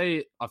I'd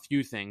say a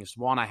few things.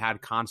 One, I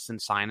had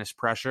constant sinus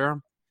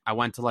pressure. I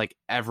went to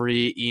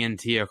every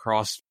ENT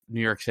across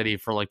New York City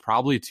for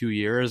probably 2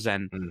 years.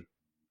 And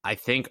I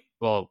think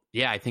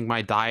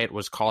my diet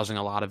was causing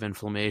a lot of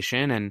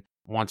inflammation. And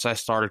once I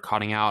started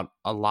cutting out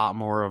a lot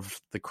more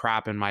of the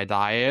crap in my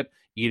diet,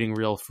 eating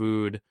real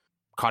food,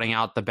 cutting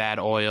out the bad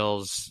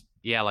oils,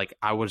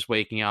 I was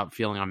waking up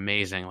feeling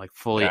amazing,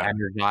 fully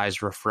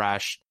energized,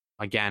 refreshed.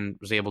 Again,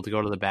 was able to go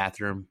to the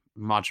bathroom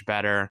much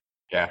better.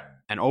 Yeah.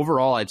 And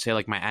overall, I'd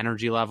say my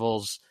energy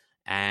levels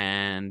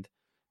and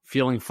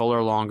feeling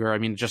fuller longer. I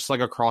mean, just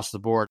across the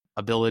board,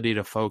 ability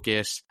to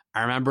focus.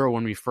 I remember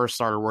when we first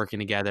started working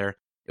together,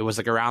 it was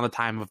around the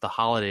time of the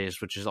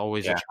holidays, which is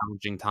always a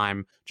challenging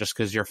time just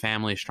because your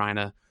family's trying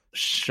to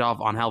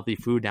shove unhealthy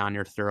food down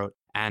your throat.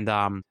 And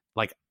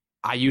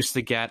I used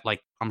to get,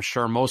 I'm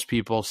sure most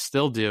people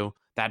still do,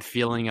 that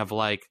feeling of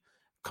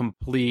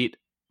complete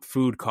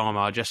food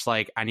coma, just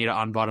I need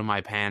to unbutton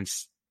my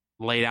pants,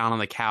 lay down on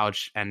the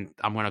couch, and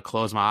I'm going to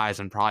close my eyes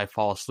and probably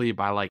fall asleep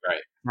by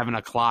 7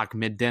 o'clock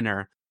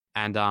mid-dinner.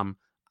 And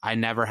I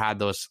never had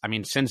those. I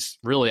mean, since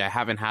really I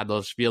haven't had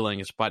those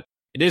feelings, but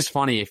it is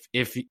funny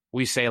if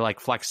we say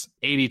flex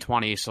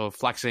 80-20, so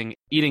flexing,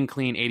 eating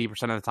clean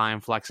 80% of the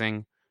time,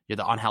 flexing, you're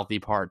the unhealthy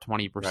part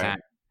 20%. Right.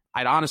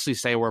 I'd honestly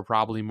say we're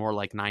probably more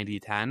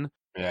 90-10.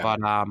 Yeah.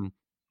 But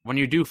when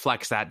you do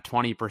flex that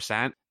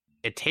 20%,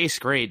 it tastes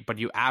great, but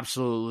you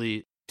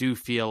absolutely do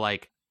feel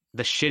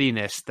the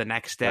shittiness the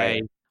next day.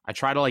 Right. I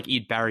try to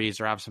eat berries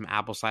or have some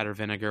apple cider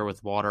vinegar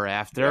with water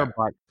after,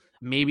 but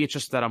maybe it's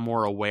just that I'm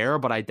more aware,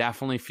 but I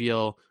definitely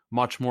feel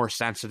much more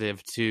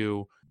sensitive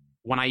to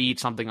when I eat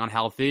something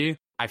unhealthy.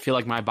 I feel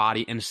my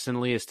body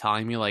instantly is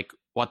telling me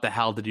what the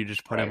hell did you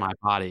just put in my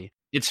body?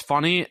 It's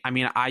funny. I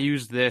mean, I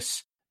use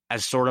this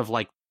as sort of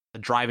the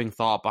driving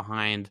thought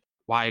behind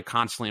why I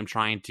constantly am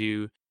trying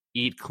to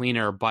eat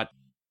cleaner, but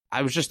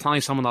I was just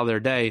telling someone the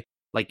other day,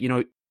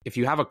 if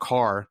you have a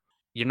car,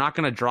 you're not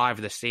going to drive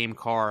the same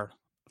car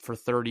for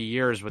 30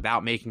 years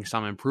without making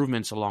some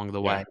improvements along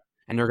the way.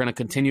 And you're going to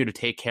continue to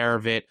take care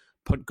of it,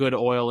 put good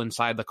oil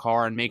inside the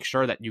car, and make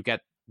sure that you get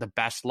the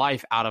best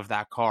life out of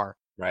that car.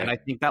 Right. And I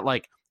think that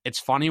it's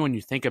funny when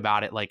you think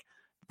about it,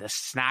 the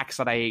snacks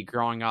that I ate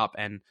growing up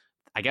and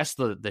I guess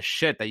the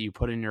shit that you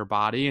put in your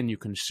body and you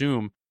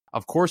consume,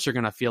 of course you're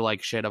going to feel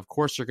like shit. Of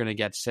course you're going to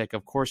get sick.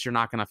 Of course you're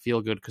not going to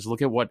feel good because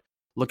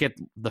look at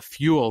the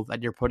fuel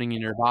that you're putting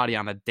in your body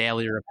on a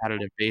daily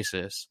repetitive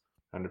basis.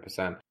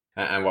 100%.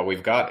 And what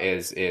we've got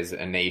is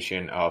a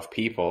nation of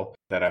people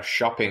that are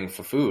shopping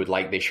for food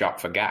like they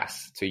shop for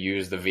gas, to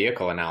use the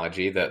vehicle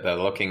analogy, that they're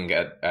looking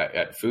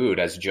at food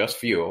as just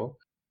fuel,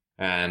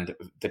 and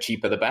the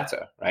cheaper the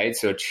better, right?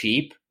 So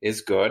cheap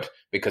is good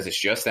because it's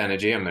just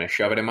energy. I'm going to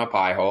shove it in my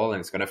pie hole and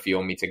it's going to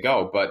fuel me to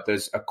go. But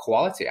there's a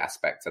quality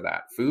aspect to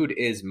that. Food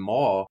is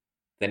more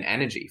than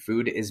energy.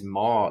 Food is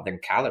more than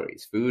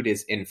calories. Food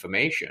is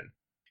information.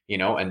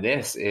 And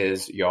this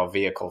is your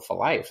vehicle for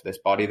life, this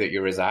body that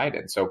you reside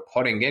in. So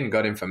putting in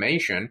good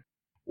information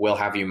will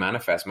have you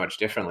manifest much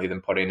differently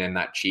than putting in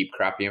that cheap,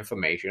 crappy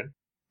information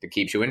that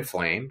keeps you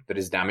inflamed, that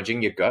is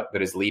damaging your gut,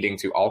 that is leading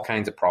to all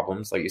kinds of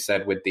problems. Like you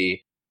said, with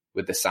the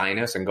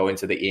sinus and going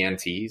to the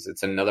ENTs,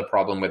 it's another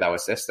problem with our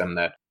system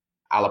that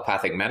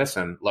allopathic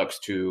medicine looks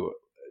to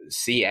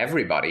see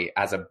everybody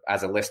as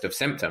a list of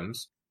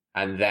symptoms,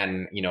 and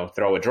then,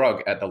 throw a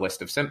drug at the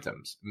list of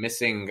symptoms,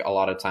 missing a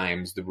lot of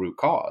times the root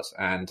cause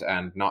and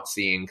not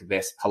seeing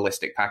this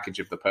holistic package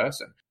of the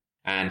person.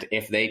 And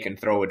if they can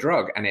throw a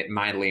drug and it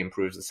mildly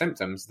improves the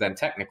symptoms, then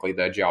technically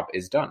their job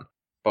is done.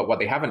 But what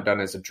they haven't done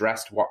is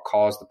addressed what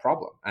caused the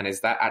problem. And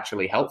is that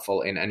actually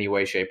helpful in any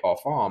way, shape, or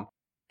form?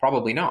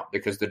 Probably not,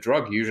 because the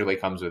drug usually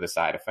comes with a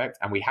side effect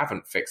and we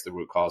haven't fixed the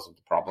root cause of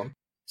the problem.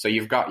 So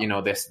you've got,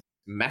 this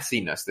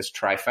messiness, this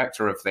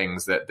trifecta of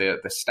things that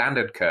the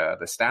standard care,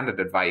 the standard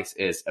advice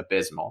is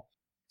abysmal.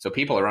 So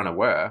people are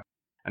unaware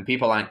and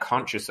people aren't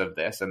conscious of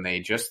this, and they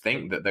just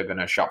think that they're going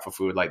to shop for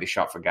food like they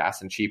shop for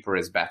gas and cheaper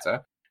is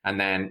better. And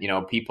then,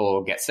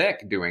 people get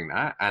sick doing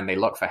that and they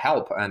look for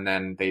help, and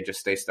then they just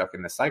stay stuck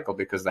in the cycle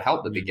because the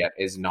help that they get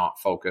is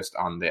not focused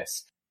on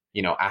this,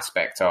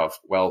 aspect of,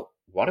 well,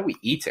 what are we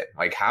eating?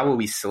 Like, how are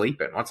we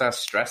sleeping? What's our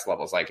stress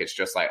levels like? It's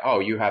just like, oh,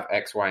 you have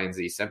X, Y, and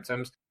Z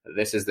symptoms.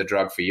 This is the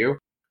drug for you.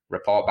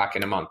 Report back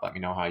in a month. Let me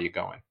know how you're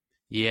going.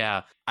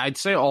 Yeah. I'd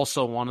say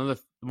also one of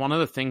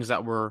the things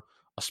that were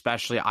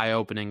especially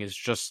eye-opening is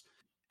just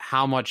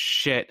how much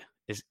shit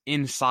is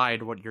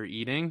inside what you're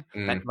eating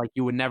that like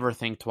you would never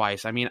think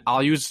twice. I mean,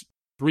 I'll use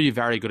 3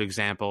 very good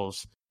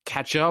examples.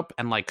 Ketchup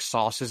and like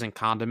sauces and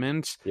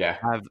condiments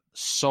have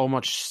so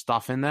much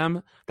stuff in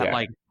them that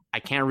like I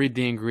can't read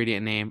the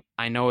ingredient name.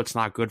 I know it's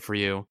not good for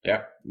you.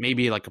 Yeah.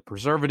 Maybe like a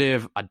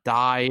preservative, a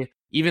dye,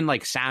 even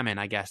like salmon,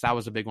 I guess. That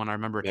was a big one. I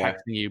remember texting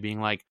you being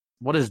like,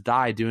 what is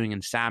dye doing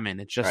in salmon?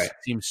 It just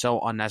seems so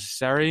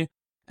unnecessary.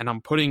 And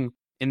I'm putting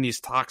in these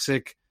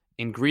toxic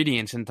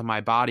ingredients into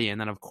my body. And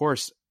then, of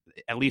course,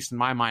 at least in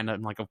my mind,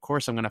 I'm like, of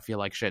course, I'm going to feel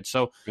like shit.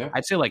 So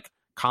I'd say like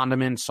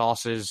condiments,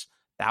 sauces,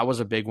 that was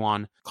a big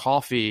one.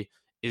 Coffee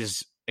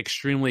is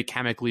extremely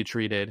chemically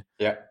treated,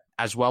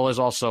 as well as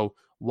also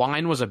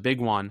wine was a big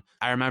one.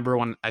 I remember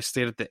when I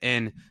stayed at the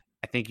inn,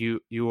 I think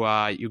you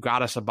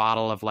got us a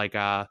bottle of like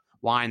a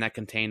wine that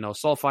contained no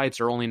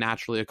sulfites or only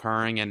naturally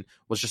occurring and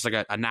was just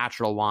like a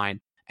natural wine.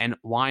 And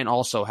wine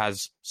also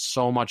has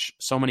so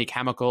many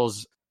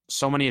chemicals,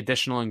 so many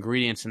additional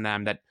ingredients in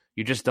them that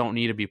you just don't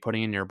need to be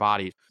putting in your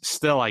body.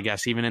 Still, I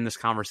guess, even in this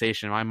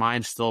conversation, my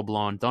mind's still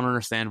blown. Don't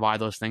understand why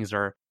those things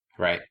are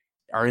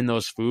in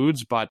those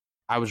foods, but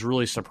I was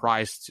really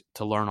surprised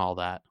to learn all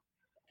that.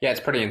 Yeah, it's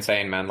pretty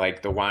insane, man.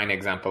 Like the wine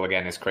example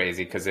again is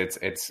crazy because it's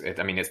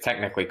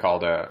technically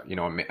called a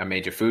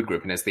major food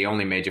group, and it's the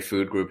only major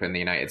food group in the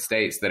United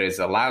States that is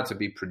allowed to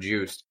be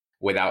produced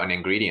without an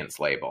ingredients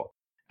label.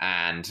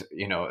 And,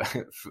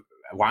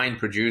 wine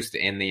produced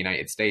in the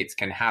United States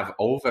can have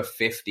over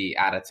 50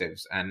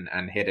 additives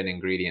and hidden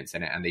ingredients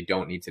in it, and they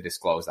don't need to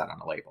disclose that on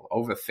a label.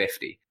 Over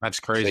 50. That's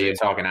crazy. So you're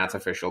talking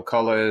artificial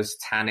colors,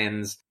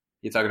 tannins,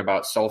 you're talking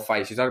about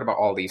sulfites, you're talking about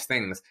all these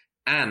things.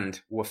 And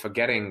we're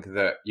forgetting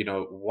that,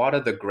 what are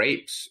the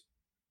grapes,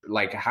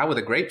 like how are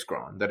the grapes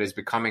grown that is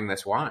becoming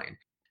this wine?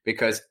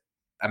 Because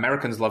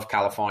Americans love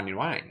Californian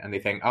wine and they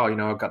think, oh,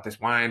 I've got this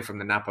wine from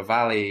the Napa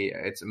Valley.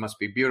 It must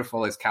be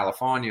beautiful. It's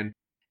Californian.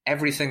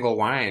 Every single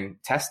wine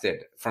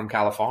tested from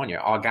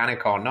California,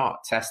 organic or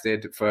not,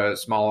 tested for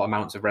small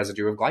amounts of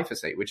residue of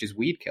glyphosate, which is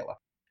weed killer,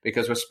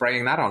 because we're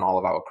spraying that on all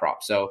of our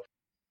crops. So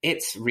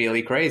it's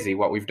really crazy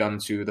what we've done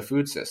to the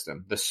food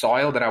system. The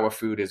soil that our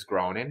food is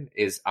grown in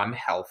is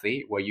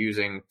unhealthy. We're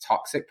using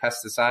toxic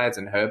pesticides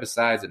and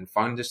herbicides and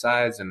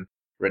fungicides and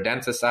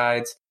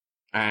rodenticides.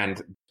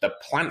 And the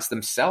plants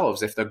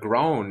themselves, if they're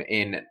grown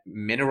in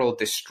mineral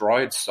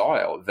destroyed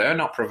soil, they're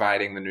not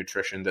providing the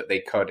nutrition that they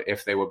could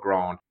if they were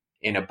grown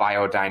in a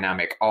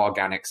biodynamic,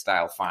 organic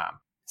style farm.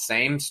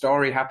 Same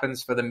story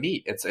happens for the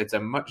meat. It's a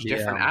much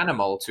different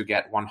animal to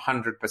get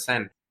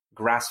 100%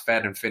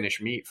 grass-fed and finished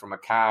meat from a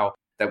cow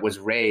that was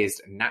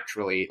raised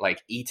naturally,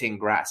 like eating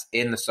grass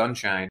in the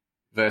sunshine,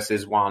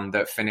 versus one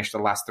that finished the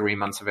last 3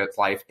 months of its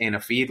life in a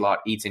feedlot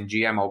eating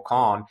GMO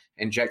corn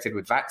injected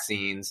with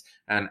vaccines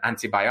and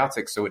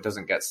antibiotics so it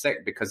doesn't get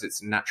sick because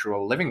its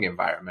natural living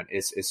environment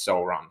is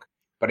so wrong.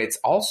 But it's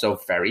also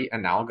very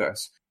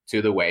analogous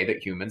to the way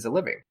that humans are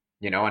living.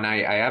 And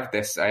I had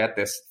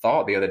this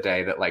thought the other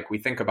day that like we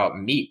think about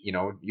meat,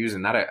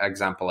 using that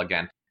example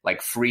again,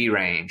 like free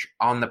range,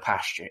 on the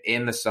pasture,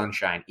 in the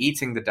sunshine,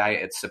 eating the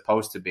diet it's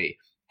supposed to be,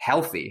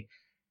 healthy,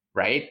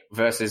 right?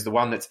 Versus the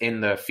one that's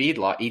in the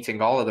feedlot,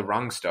 eating all of the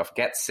wrong stuff,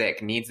 gets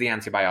sick, needs the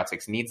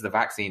antibiotics, needs the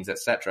vaccines,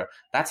 etc.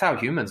 That's how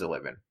humans are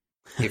living.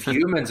 If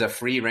humans are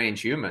free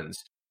range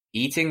humans,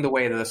 eating the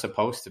way that they're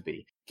supposed to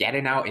be,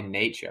 getting out in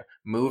nature,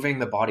 moving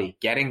the body,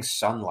 getting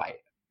sunlight,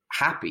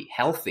 happy,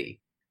 healthy,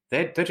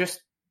 they're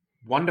just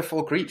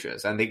wonderful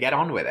creatures and they get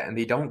on with it and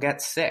they don't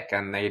get sick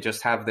and they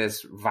just have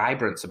this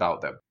vibrance about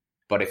them.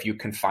 But if you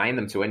confine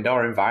them to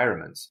indoor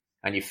environments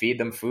and you feed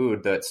them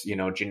food that's,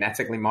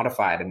 genetically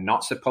modified and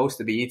not supposed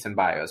to be eaten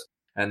by us,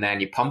 and then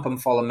you pump them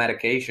full of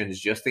medications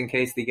just in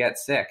case they get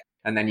sick,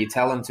 and then you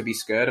tell them to be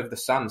scared of the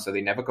sun so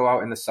they never go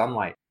out in the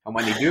sunlight. And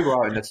when they do go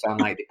out in the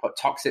sunlight, they put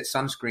toxic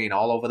sunscreen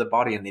all over the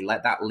body and they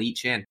let that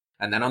leach in.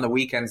 And then on the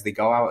weekends, they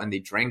go out and they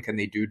drink and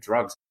they do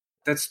drugs.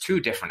 That's 2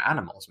 different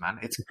animals, man.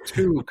 It's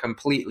 2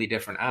 completely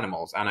different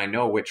animals. And I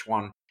know which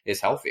one is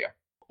healthier.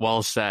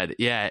 Well said.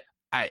 Yeah,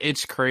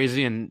 it's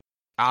crazy and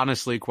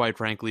honestly, quite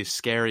frankly,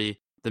 scary.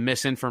 The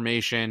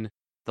misinformation,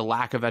 the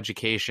lack of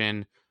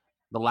education,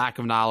 the lack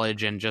of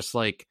knowledge, and just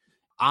like,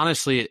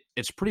 honestly,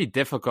 it's pretty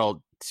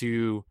difficult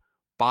to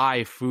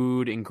buy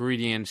food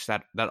ingredients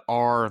that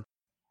are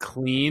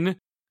clean.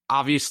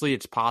 Obviously,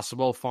 it's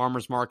possible,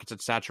 farmers markets,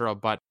 etc.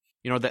 But,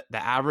 the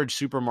average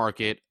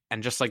supermarket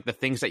and just like the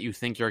things that you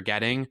think you're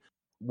getting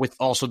with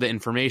also the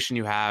information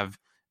you have,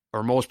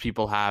 or most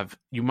people have,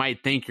 you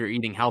might think you're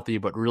eating healthy,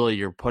 but really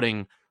you're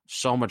putting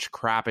so much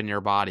crap in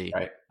your body.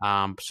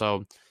 Right.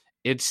 So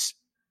it's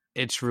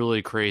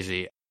really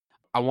crazy.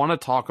 I want to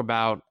talk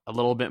about a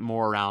little bit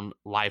more around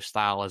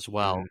lifestyle as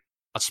well,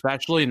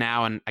 especially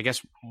now. And I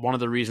guess one of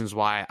the reasons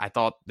why I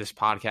thought this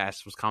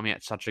podcast was coming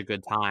at such a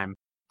good time,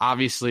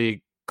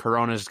 obviously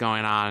Corona is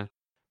going on.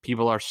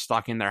 people are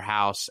stuck in their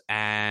house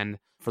and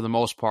for the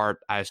most part,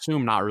 I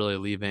assume not really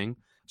leaving.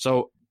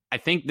 So I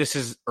think this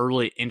is a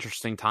really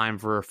interesting time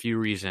for a few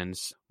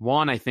reasons.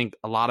 One, I think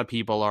a lot of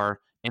people are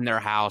in their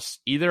house,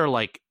 either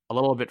like a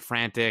little bit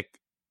frantic,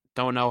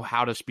 don't know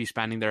how to be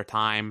spending their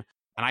time.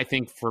 And I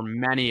think for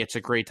many, it's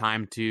a great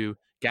time to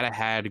get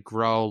ahead,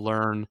 grow,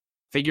 learn,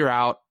 figure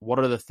out what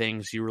are the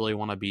things you really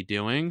want to be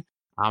doing.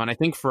 And I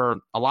think for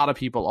a lot of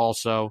people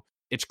also,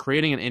 it's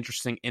creating an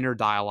interesting inner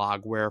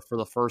dialogue where for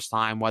the first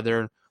time,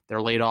 whether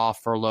they're laid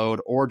off,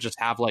 furloughed, or just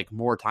have like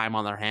more time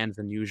on their hands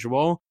than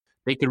usual,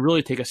 they could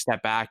really take a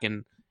step back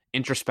and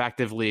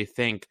introspectively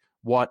think,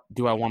 what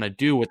do I want to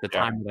do with the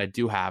time that I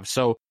do have?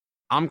 So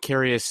I'm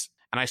curious,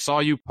 and I saw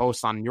you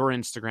post on your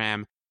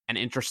Instagram an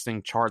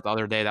interesting chart the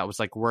other day that was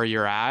like where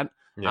you're at,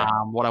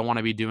 what I want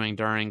to be doing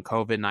during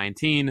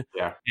COVID-19.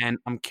 Yeah. And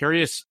I'm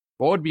curious,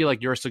 what would be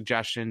like your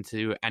suggestion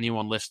to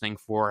anyone listening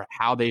for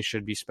how they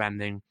should be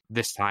spending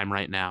this time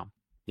right now?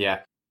 Yeah.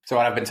 So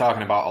what I've been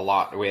talking about a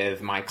lot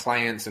with my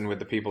clients and with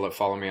the people that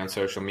follow me on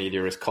social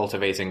media is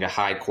cultivating a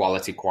high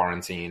quality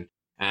quarantine.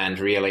 And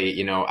really,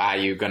 you know, are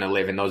you going to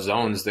live in those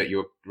zones that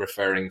you're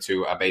referring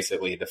to are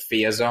basically the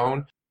fear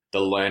zone,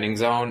 the learning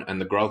zone,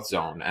 and the growth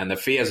zone. And the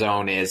fear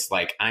zone is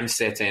like, I'm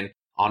sitting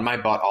on my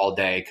butt all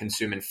day,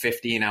 consuming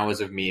 15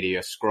 hours of media,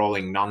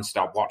 scrolling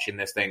nonstop, watching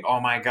this thing. Oh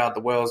my God,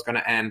 the world's going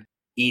to end,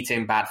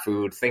 eating bad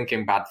food,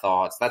 thinking bad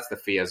thoughts. That's the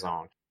fear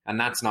zone. And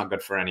that's not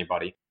good for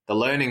anybody. The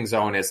learning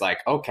zone is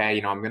like, okay,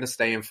 you know, I'm going to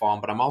stay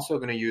informed, but I'm also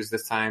going to use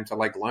this time to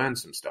like learn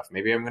some stuff.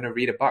 Maybe I'm going to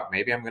read a book.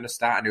 Maybe I'm going to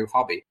start a new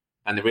hobby.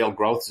 And the real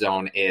growth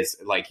zone is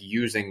like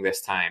using this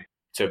time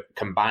to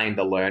combine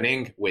the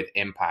learning with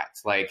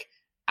impact. Like,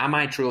 am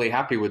I truly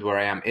happy with where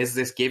I am? Is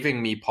this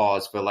giving me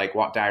pause for like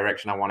what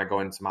direction I want to go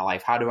into my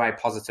life? How do I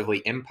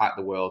positively impact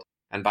the world?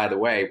 And by the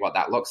way, what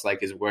that looks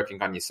like is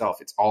working on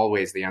yourself. It's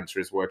always the answer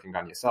is working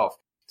on yourself.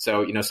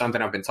 So, you know,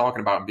 something I've been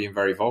talking about and being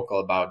very vocal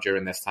about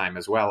during this time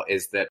as well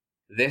is that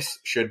this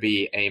should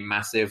be a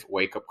massive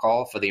wake-up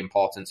call for the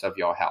importance of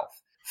your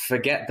health.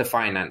 Forget the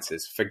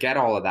finances, forget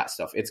all of that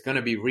stuff. It's going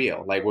to be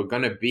real. Like, we're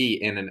going to be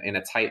in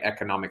a tight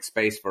economic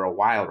space for a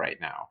while right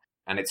now.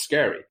 And it's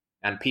scary.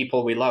 And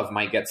people we love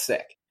might get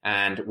sick.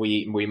 And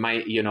we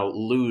might, you know,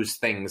 lose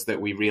things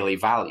that we really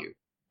value.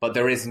 But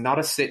there is not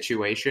a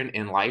situation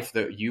in life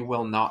that you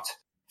will not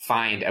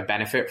find a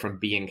benefit from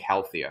being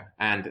healthier.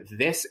 And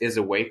this is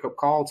a wake-up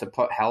call to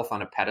put health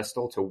on a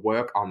pedestal, to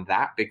work on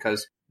that,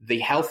 because the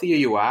healthier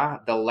you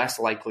are, the less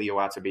likely you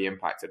are to be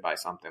impacted by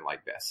something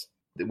like this.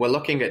 We're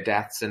looking at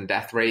deaths and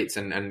death rates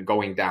and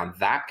going down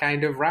that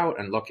kind of route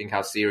and looking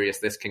how serious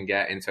this can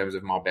get in terms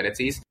of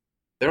morbidities.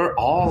 They're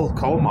all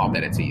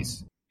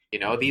comorbidities. You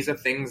know, these are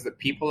things that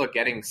people are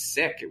getting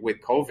sick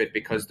with COVID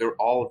because they're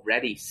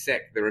already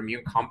sick. They're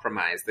immune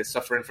compromised. They're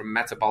suffering from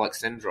metabolic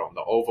syndrome.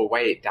 They're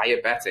overweight,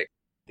 diabetic.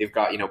 They've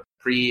got, you know,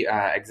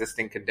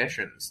 pre-existing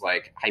conditions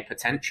like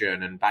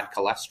hypertension and bad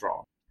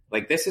cholesterol.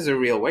 Like, this is a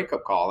real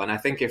wake-up call. And I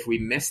think if we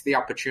miss the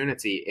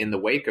opportunity in the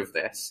wake of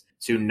this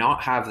to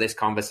not have this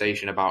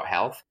conversation about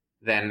health,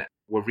 then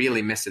we're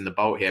really missing the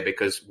boat here,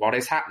 because what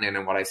is happening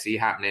and what I see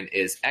happening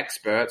is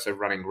experts are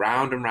running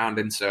round and round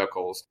in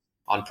circles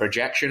on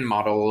projection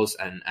models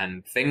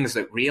and things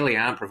that really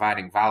aren't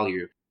providing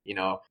value. You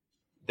know,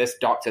 this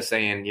doctor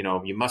saying, you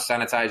know, you must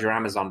sanitize your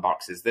Amazon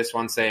boxes. This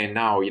one saying,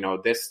 no, you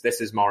know, this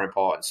is more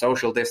important.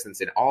 Social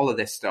distancing, all of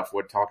this stuff,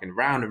 we're talking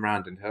round and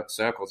round in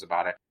circles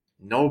about it.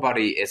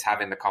 Nobody is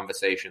having the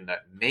conversation that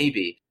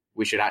maybe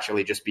we should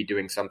actually just be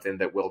doing something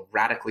that will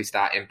radically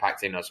start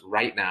impacting us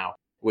right now,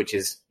 which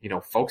is, you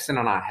know, focusing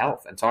on our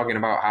health and talking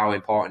about how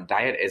important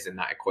diet is in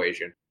that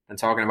equation, and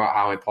talking about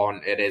how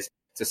important it is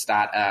to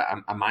start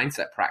a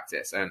mindset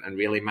practice and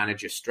really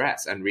manage your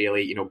stress and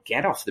really, you know,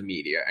 get off the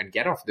media and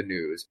get off the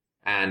news,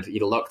 and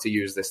you look to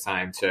use this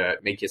time to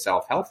make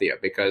yourself healthier,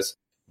 because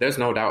there's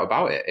no doubt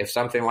about it. If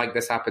something like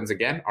this happens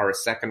again, or a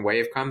second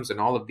wave comes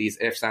and all of these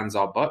ifs, ands,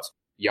 or buts,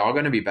 you're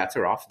going to be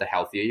better off the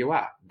healthier you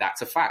are.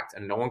 That's a fact,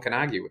 and no one can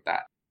argue with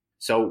that.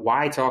 So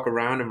why talk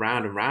around and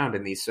round and round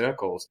in these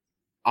circles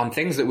on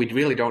things that we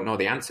really don't know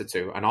the answer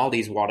to, and all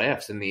these what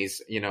ifs and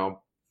these, you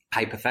know,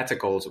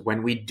 hypotheticals,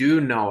 when we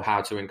do know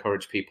how to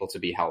encourage people to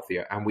be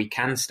healthier, and we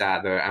can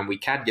start there and we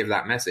can give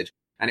that message.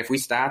 And if we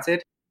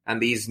started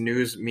and these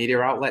news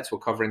media outlets were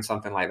covering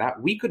something like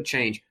that, we could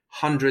change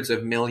hundreds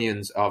of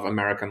millions of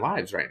American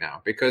lives right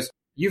now, because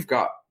you've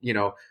got, you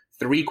know,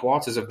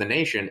 3/4 of the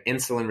nation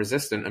insulin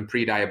resistant and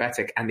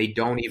pre-diabetic, and they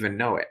don't even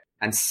know it.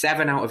 And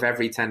 7 out of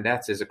every 10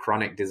 deaths is a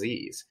chronic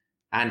disease.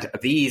 And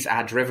these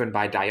are driven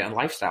by diet and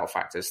lifestyle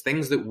factors,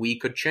 things that we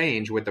could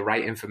change with the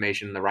right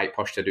information and the right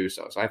push to do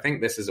so. So I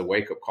think this is a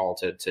wake-up call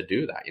to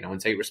do that, you know,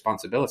 and take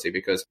responsibility,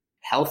 because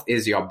health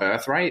is your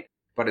birthright,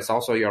 but it's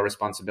also your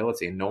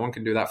responsibility, and no one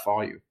can do that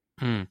for you.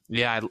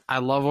 Yeah, I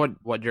love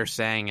what you're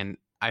saying, and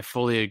I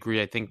fully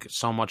agree. I think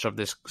so much of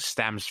this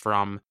stems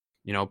from,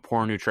 you know,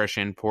 poor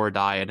nutrition, poor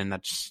diet, and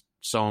that's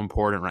so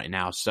important right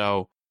now.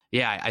 So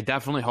yeah, I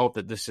definitely hope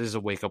that this is a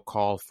wake-up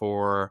call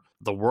for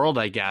the world,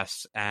 I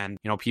guess, and,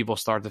 you know, people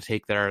start to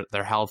take their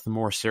health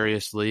more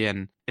seriously.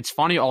 And it's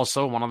funny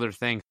also, one other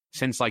thing,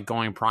 since like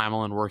going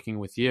primal and working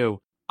with you,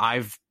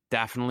 I've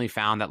definitely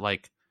found that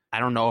like, I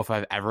don't know if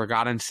I've ever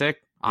gotten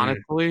sick,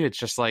 honestly. It's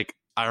just like,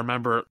 I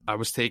remember I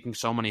was taking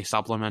so many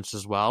supplements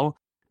as well.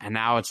 And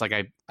now it's like,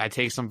 I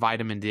take some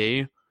vitamin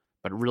D,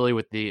 but really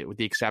with the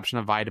exception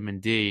of vitamin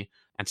D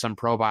and some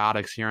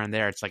probiotics here and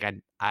there, it's like,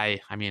 I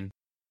mean,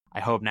 I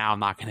hope now I'm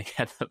not going to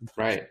get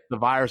the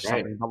virus or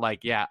something, but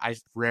like, yeah, I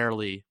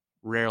rarely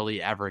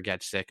ever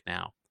get sick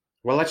now.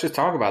 Well, let's just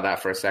talk about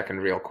that for a second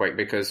real quick,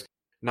 because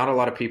not a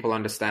lot of people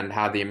understand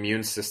how the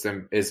immune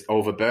system is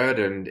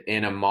overburdened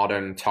in a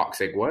modern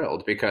toxic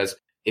world. Because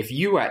if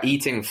you are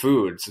eating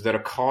foods that are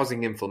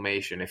causing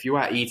inflammation, if you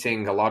are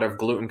eating a lot of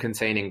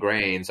gluten-containing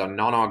grains or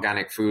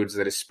non-organic foods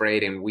that are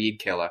sprayed in weed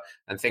killer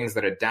and things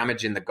that are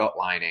damaging the gut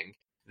lining,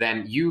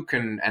 then you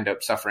can end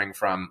up suffering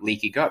from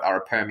leaky gut or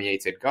a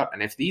permeated gut.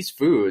 And if these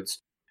foods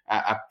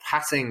are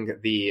passing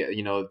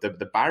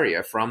the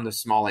barrier from the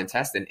small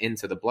intestine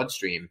into the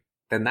bloodstream,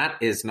 then that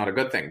is not a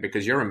good thing,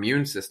 because your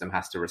immune system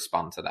has to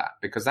respond to that,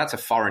 because that's a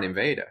foreign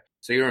invader.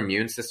 So your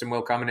immune system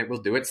will come and it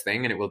will do its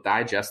thing and it will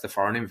digest the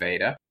foreign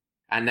invader.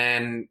 And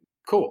then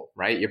cool,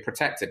 right? You're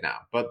protected now.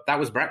 But that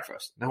was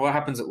breakfast. Now what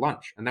happens at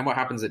lunch? And then what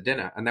happens at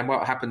dinner? And then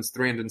what happens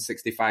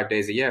 365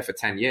 days a year for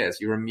 10 years?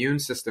 Your immune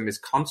system is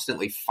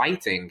constantly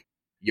fighting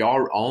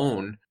your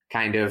own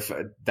kind of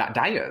that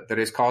diet that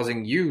is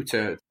causing you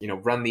to,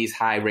 run these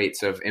high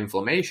rates of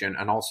inflammation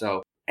and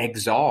also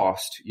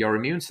exhaust your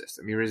immune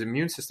system. Your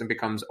immune system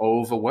becomes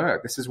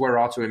overworked. This is where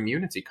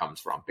autoimmunity comes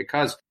from,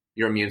 because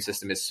your immune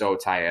system is so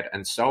tired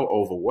and so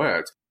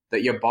overworked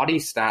that your body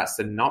starts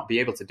to not be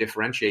able to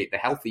differentiate the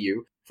healthy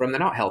you from the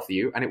not healthy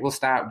you, and it will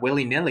start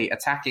willy-nilly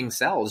attacking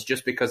cells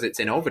just because it's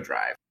in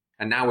overdrive.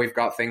 And now we've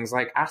got things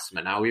like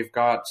asthma, now we've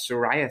got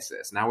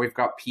psoriasis, now we've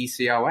got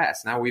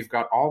PCOS, now we've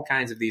got all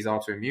kinds of these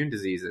autoimmune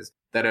diseases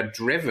that are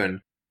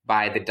driven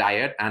by the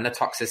diet and the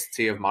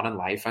toxicity of modern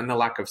life and the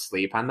lack of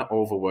sleep and the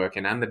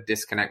overworking and the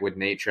disconnect with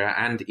nature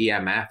and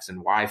EMFs and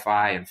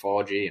Wi-Fi and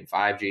 4G and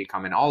 5G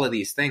coming. All of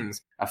these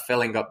things are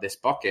filling up this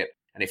bucket.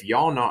 And if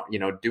you're not,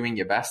 doing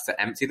your best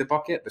to empty the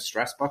bucket, the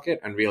stress bucket,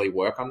 and really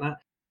work on that,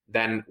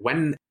 then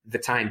when the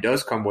time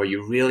does come where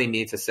you really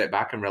need to sit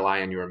back and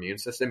rely on your immune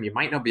system, you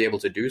might not be able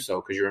to do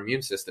so because your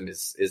immune system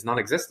is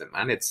non-existent,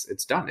 man.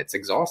 It's done. It's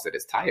exhausted.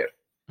 It's tired.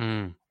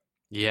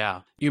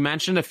 Yeah. You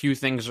mentioned a few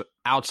things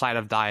outside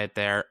of diet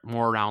there,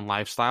 more around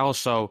lifestyle.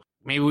 So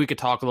maybe we could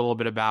talk a little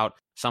bit about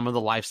some of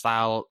the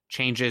lifestyle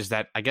changes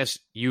that I guess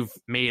you've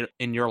made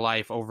in your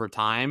life over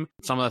time.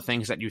 Some of the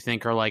things that you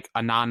think are like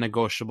a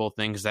non-negotiable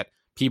things that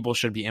people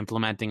should be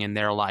implementing in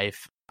their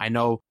life. I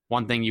know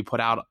one thing you put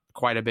out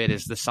quite a bit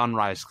is the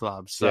Sunrise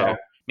Club. So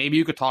maybe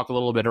you could talk a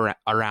little bit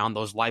around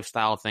those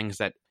lifestyle things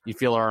that you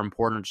feel are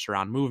important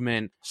around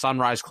movement,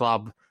 Sunrise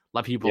Club,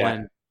 let people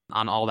in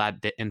on all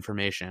that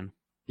information.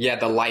 Yeah,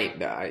 the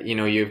light,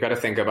 you've got to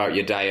think about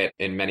your diet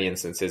in many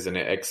instances, and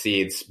it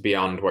exceeds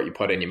beyond what you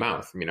put in your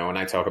mouth. When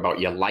I talk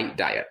about your light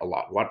diet a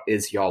lot, what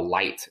is your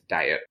light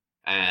diet?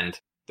 And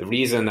the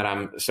reason that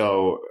I'm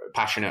so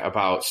passionate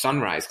about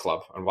Sunrise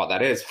Club and what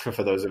that is,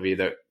 for those of you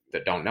that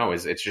don't know,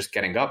 is it's just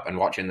getting up and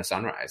watching the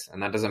sunrise.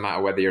 And that doesn't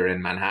matter whether you're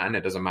in Manhattan.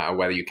 It doesn't matter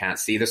whether you can't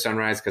see the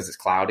sunrise because it's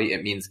cloudy.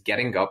 It means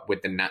getting up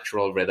with the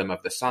natural rhythm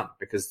of the sun,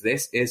 because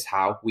this is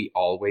how we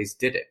always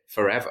did it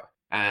forever.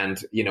 And,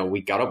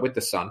 we got up with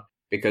the sun,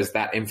 because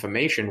that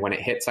information, when it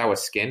hits our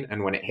skin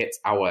and when it hits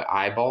our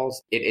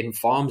eyeballs, it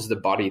informs the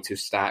body to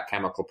start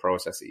chemical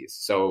processes.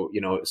 So,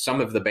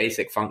 some of the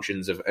basic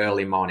functions of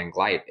early morning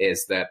light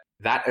is that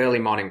early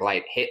morning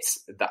light hits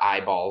the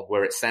eyeball,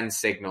 where it sends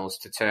signals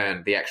to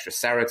turn the extra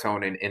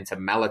serotonin into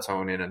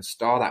melatonin and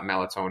store that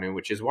melatonin,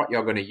 which is what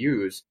you're going to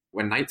use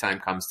when nighttime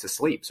comes to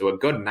sleep. So a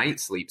good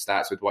night's sleep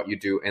starts with what you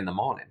do in the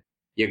morning.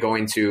 You're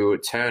going to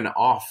turn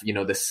off,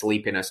 the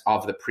sleepiness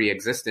of the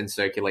pre-existing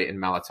circulating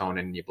melatonin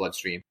in your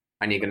bloodstream.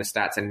 And you're going to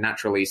start to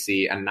naturally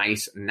see a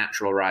nice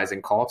natural rise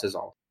in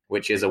cortisol,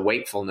 which is a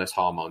wakefulness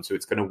hormone. So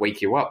it's going to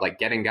wake you up. Like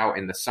getting out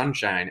in the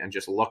sunshine and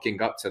just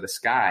looking up to the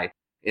sky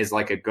is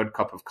like a good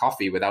cup of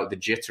coffee without the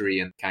jittery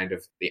and kind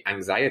of the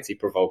anxiety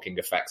provoking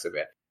effects of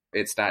it.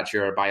 It starts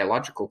your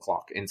biological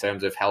clock in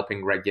terms of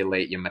helping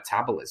regulate your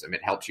metabolism.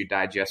 It helps you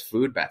digest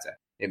food better.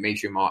 It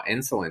makes you more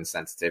insulin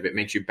sensitive. It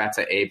makes you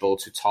better able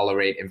to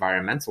tolerate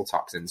environmental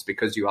toxins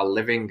because you are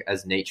living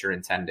as nature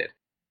intended.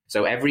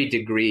 So every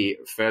degree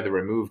further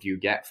removed you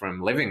get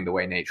from living the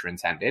way nature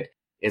intended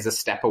is a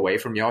step away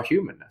from your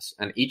humanness.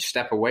 And each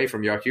step away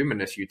from your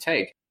humanness you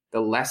take,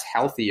 the less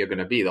healthy you're going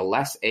to be, the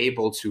less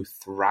able to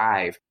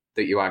thrive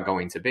that you are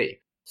going to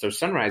be. So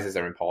sunrises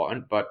are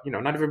important, but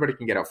not everybody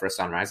can get out for a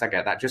sunrise. I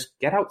get that. Just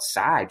get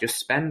outside. Just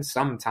spend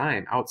some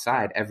time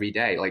outside every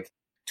day. Like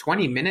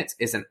 20 minutes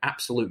is an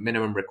absolute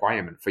minimum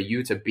requirement for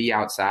you to be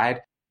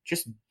outside.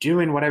 Just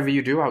doing whatever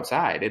you do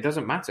outside. It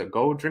doesn't matter.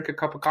 Go drink a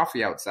cup of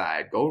coffee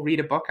outside. Go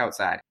read a book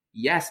outside.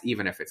 Yes,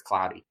 even if it's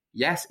cloudy.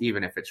 Yes,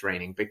 even if it's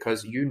raining,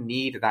 because you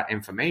need that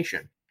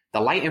information.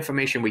 The light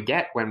information we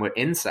get when we're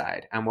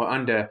inside and we're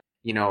under,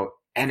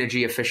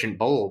 energy efficient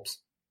bulbs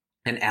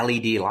and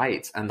LED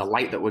lights, and the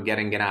light that we're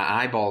getting in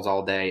our eyeballs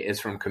all day is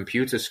from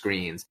computer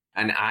screens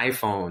and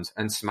iPhones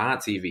and smart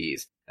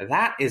TVs.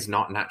 That is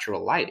not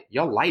natural light.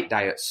 Your light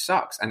diet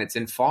sucks, and it's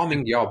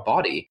informing your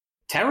body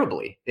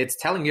terribly. It's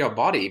telling your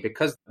body,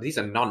 because these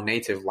are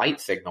non-native light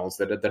signals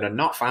that are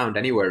not found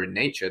anywhere in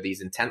nature,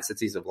 these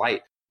intensities of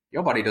light,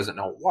 your body doesn't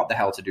know what the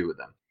hell to do with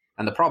them.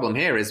 And the problem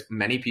here is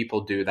many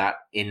people do that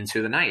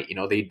into the night. You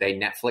know, they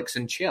Netflix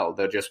and chill.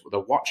 They're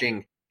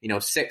watching,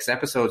 6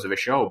 episodes of a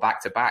show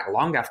back to back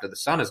long after the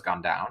sun has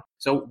gone down.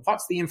 So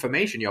what's the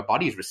information your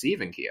body's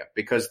receiving here?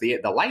 Because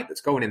the light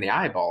that's going in the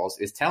eyeballs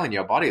is telling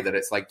your body that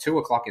it's like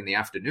 2:00 in the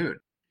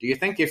afternoon. Do you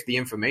think if the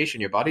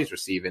information your body's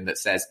receiving that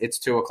says it's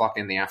 2:00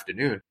 in the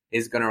afternoon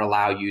is going to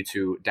allow you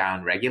to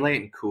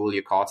down-regulate and cool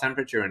your core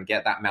temperature and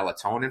get that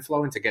melatonin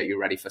flowing to get you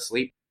ready for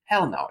sleep?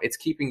 Hell no. It's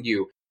keeping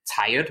you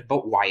tired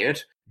but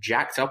wired,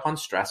 jacked up on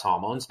stress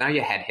hormones. Now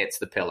your head hits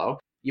the pillow.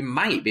 You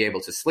might be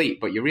able to sleep,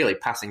 but you're really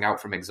passing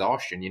out from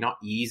exhaustion. You're not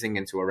easing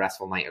into a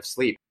restful night of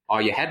sleep.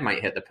 Or your head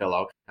might hit the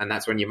pillow, and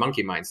that's when your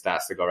monkey mind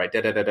starts to go, right,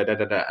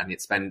 da-da-da-da-da-da, and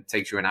it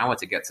takes you an hour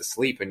to get to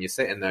sleep, and you're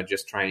sitting there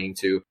just trying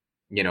to,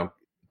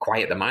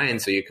 quiet the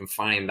mind so you can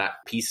find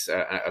that peace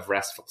of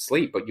restful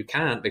sleep. But you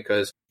can't,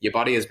 because your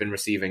body has been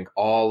receiving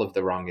all of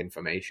the wrong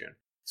information.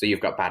 So you've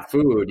got bad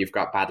food, you've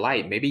got bad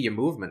light, maybe your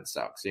movement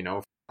sucks,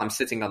 I'm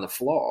sitting on the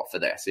floor for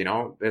this,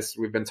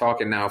 we've been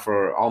talking now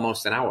for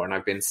almost an hour, and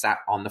I've been sat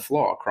on the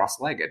floor,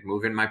 cross-legged,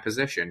 moving my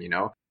position,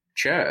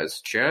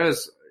 chairs,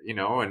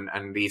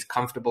 and these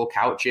comfortable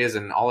couches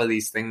and all of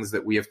these things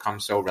that we have come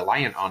so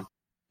reliant on.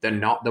 They're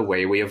not the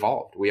way we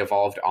evolved. We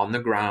evolved on the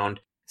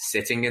ground,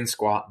 sitting in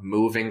squat,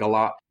 moving a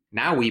lot.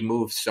 Now we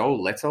move so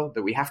little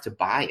that we have to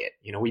buy it.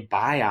 We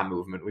buy our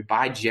movement. We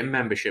buy gym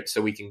memberships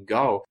so we can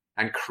go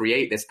and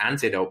create this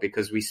antidote,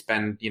 because we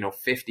spend,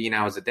 15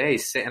 hours a day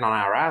sitting on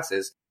our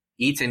asses,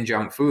 eating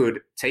junk food,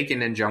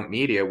 taking in junk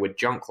media with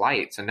junk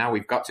lights. And now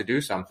we've got to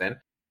do something.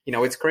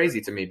 It's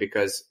crazy to me,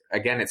 because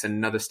again, it's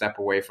another step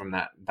away from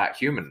that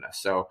humanness.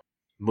 So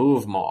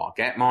move more,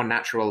 get more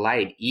natural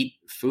light, eat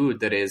food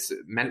that is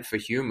meant for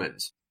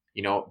humans,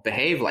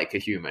 behave like a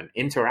human,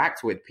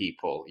 interact with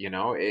people.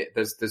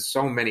 There's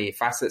so many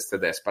facets to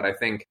this, but I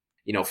think,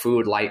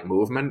 food, light,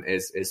 movement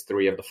is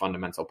 3 of the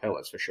fundamental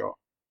pillars for sure.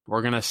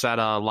 We're going to set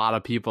a lot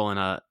of people in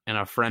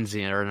a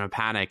frenzy or in a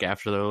panic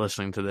after they're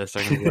listening to this.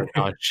 They're going to be like,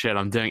 oh, shit,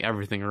 I'm doing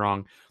everything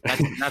wrong.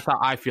 That's how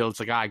I feel. It's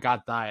like, I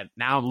got diet.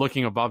 Now I'm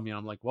looking above me, and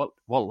I'm like, what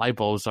light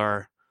bulbs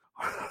are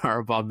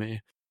above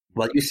me?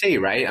 Well, you see,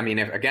 right? I mean,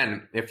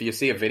 if you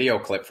see a video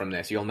clip from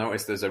this, you'll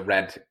notice there's a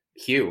red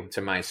hue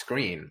to my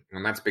screen.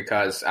 And that's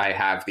because I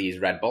have these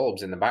red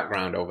bulbs in the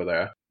background over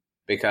there,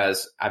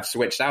 because I've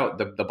switched out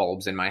the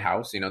bulbs in my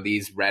house.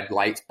 These red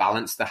lights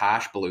balance the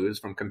harsh blues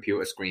from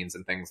computer screens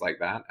and things like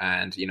that.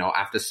 And,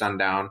 after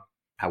sundown,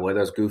 I wear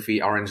those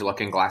goofy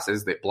orange-looking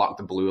glasses that block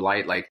the blue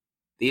light. Like,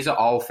 these are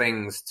all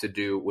things to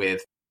do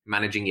with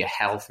managing your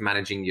health,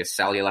 managing your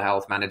cellular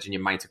health, managing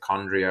your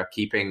mitochondria,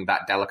 keeping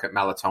that delicate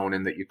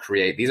melatonin that you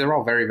create. These are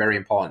all very, very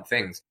important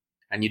things.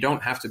 And you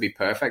don't have to be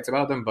perfect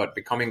about them, but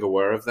becoming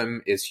aware of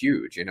them is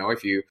huge.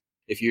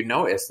 If you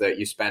notice that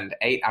you spend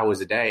 8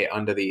 hours a day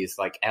under these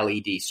like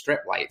LED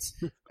strip lights,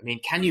 I mean,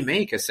 can you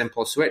make a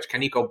simple switch?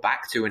 Can you go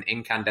back to an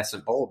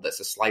incandescent bulb that's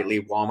a slightly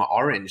warmer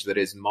orange that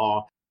is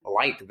more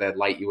like the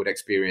light you would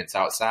experience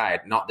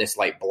outside, not this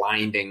like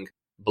blinding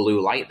blue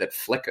light that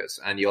flickers?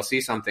 And you'll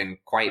see something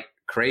quite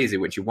crazy,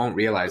 which you won't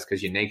realize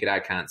because your naked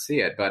eye can't see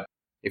it. But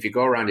if you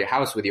go around your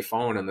house with your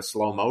phone in the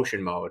slow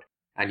motion mode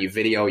and you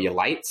video your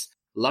lights,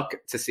 look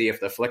to see if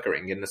they're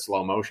flickering in the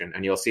slow motion,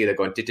 and you'll see they're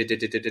going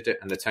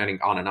and they're turning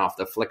on and off.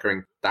 They're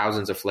flickering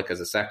thousands of flickers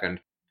a second.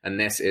 And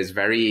this is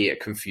very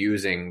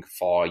confusing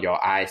for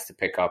your eyes to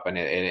pick up, and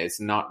it's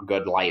not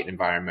good light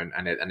environment,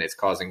 and it's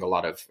causing a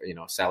lot of,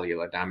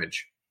 cellular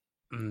damage.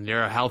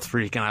 You're a health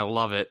freak, and I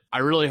love it. I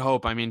really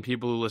hope,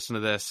 people who listen to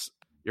this,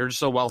 you're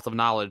just a wealth of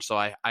knowledge. So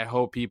I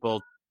hope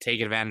people take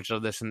advantage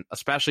of this, and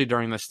especially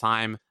during this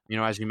time,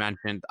 as you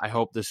mentioned, I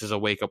hope this is a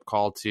wake-up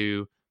call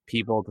to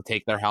people to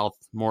take their health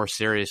more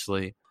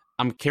seriously.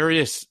 I'm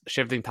curious,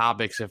 shifting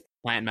topics, if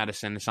plant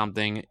medicine is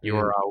something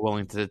you're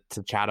willing to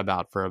chat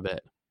about for a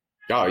bit.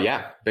 Oh,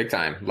 yeah. Big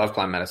time. Love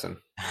plant medicine.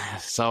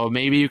 So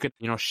maybe you could,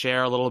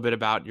 share a little bit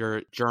about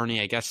your journey,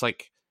 I guess,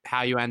 like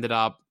how you ended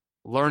up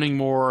learning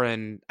more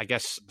and I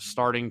guess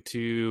starting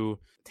to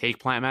take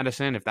plant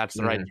medicine, if that's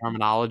the right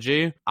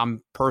terminology.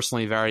 I'm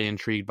personally very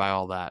intrigued by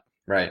all that.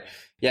 Right.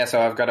 Yeah.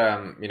 So I've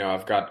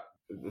got,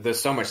 there's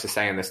so much to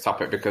say on this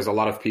topic because a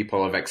lot of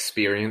people have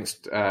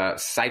experienced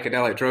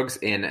psychedelic drugs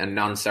in a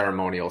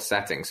non-ceremonial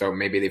setting. So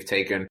maybe they've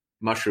taken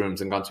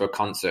mushrooms and gone to a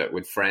concert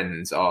with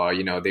friends, or,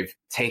 they've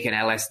taken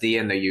LSD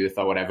in their youth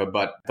or whatever.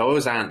 But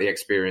those aren't the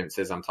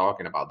experiences I'm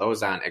talking about.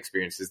 Those aren't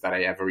experiences that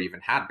I ever even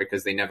had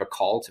because they never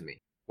called to me.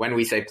 When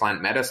we say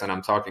plant medicine,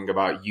 I'm talking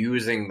about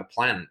using the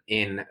plant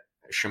in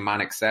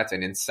shamanic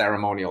setting, in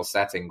ceremonial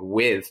setting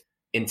with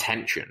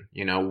intention,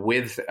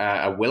 with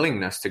a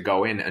willingness to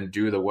go in and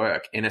do the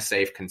work in a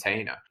safe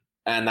container.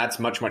 And that's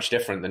much, much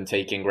different than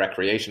taking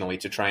recreationally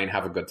to try and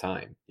have a good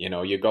time.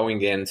 You're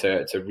going in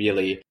to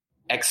really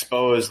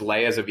expose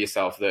layers of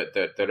yourself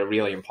that are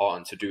really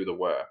important to do the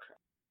work.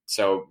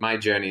 So my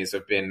journeys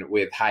have been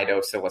with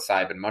high-dose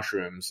psilocybin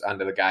mushrooms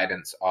under the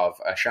guidance of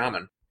a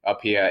shaman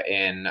up here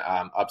in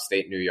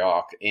upstate New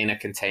York, in a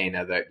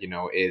container that,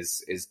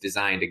 is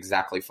designed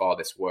exactly for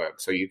this work.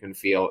 So you can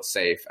feel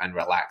safe and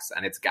relaxed.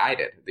 And it's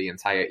guided the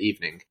entire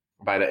evening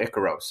by the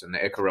Icaros. And the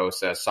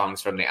Icaros are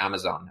songs from the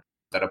Amazon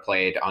that are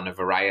played on a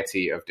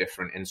variety of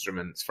different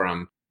instruments,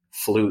 from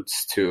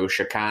flutes to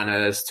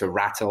shakanas to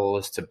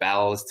rattles to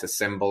bells to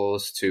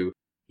cymbals to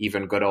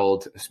even good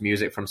old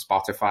music from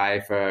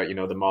Spotify for,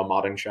 the more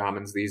modern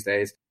shamans these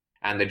days.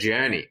 And the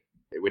journey,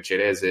 which it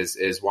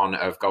is one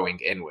of going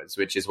inwards,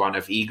 which is one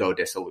of ego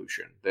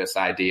dissolution. This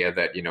idea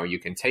that, you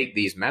can take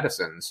these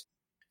medicines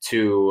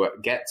to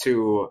get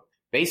to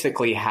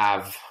basically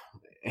have,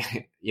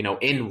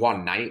 in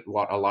one night,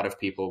 what a lot of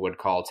people would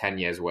call 10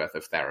 years worth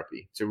of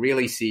therapy, to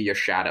really see your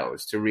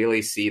shadows, to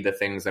really see the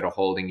things that are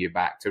holding you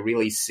back, to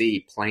really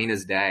see plain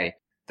as day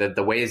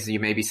the ways you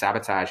may be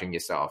sabotaging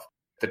yourself,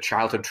 the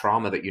childhood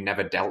trauma that you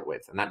never dealt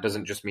with. And that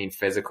doesn't just mean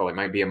physical. It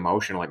might be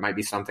emotional. It might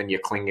be something you're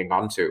clinging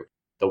on to.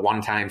 The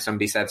one time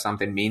somebody said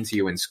something mean to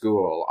you in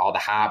school, or the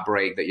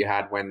heartbreak that you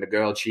had when the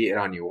girl cheated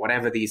on you,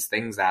 whatever these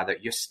things are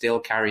that you're still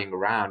carrying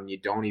around and you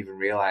don't even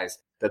realize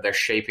that they're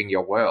shaping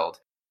your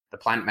world. The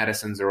plant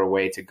medicines are a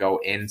way to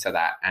go into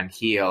that and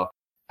heal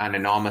an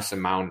enormous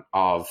amount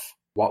of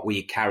what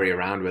we carry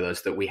around with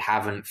us that we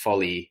haven't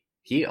fully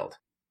healed.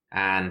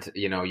 And,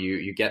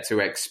 you get to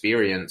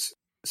experience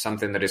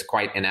something that is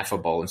quite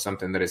ineffable and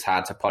something that is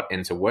hard to put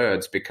into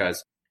words,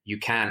 because you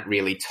can't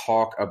really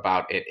talk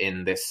about it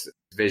in this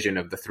vision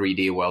of the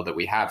 3D world that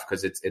we have,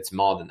 because it's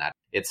more than that.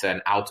 It's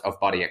an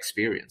out-of-body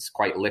experience.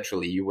 Quite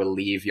literally, you will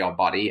leave your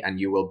body and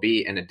you will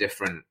be in a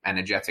different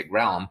energetic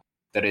realm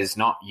that is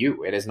not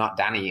you. It is not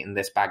Danny in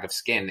this bag of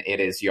skin. It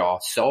is your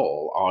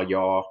soul or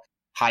your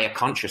higher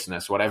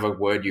consciousness, whatever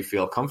word you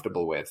feel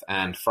comfortable with.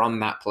 And from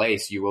that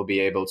place, you will be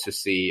able to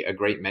see a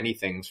great many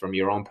things from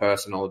your own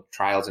personal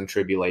trials and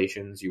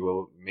tribulations. You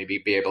will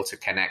maybe be able to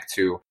connect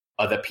to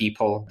other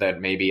people that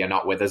maybe are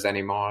not with us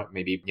anymore.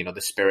 Maybe,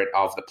 the spirit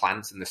of the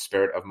plants and the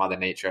spirit of Mother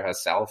Nature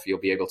herself. You'll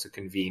be able to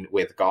convene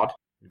with God.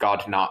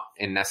 God, not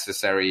in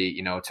necessary,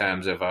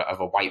 terms of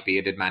a white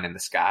bearded man in the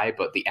sky,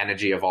 but the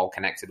energy of all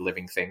connected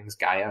living things,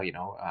 Gaia.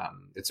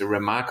 It's a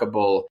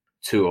remarkable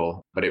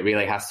tool, but it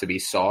really has to be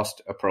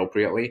sourced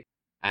appropriately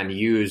and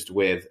used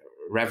with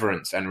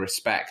reverence and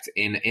respect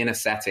in a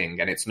setting.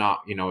 And it's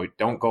not,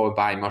 don't go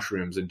buy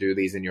mushrooms and do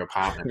these in your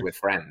apartment with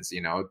friends.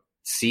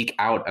 Seek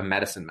out a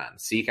medicine man,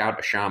 seek out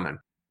a shaman,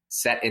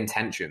 set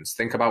intentions,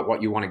 think about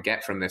what you want to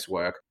get from this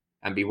work,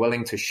 and be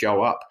willing to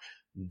show up,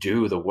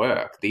 do the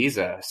work. These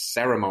are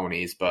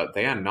ceremonies, but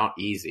they are not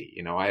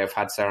easy. I have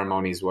had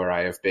ceremonies where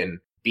I have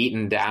been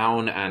beaten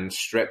down and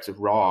stripped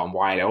raw and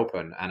wide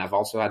open. And I've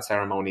also had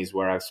ceremonies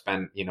where I've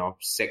spent,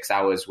 6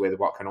 hours with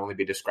what can only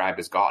be described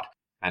as God.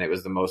 And it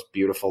was the most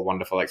beautiful,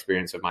 wonderful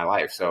experience of my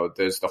life. So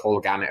there's the whole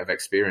gamut of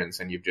experience,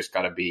 and you've just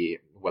got to be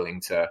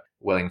willing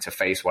to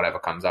face whatever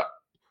comes up.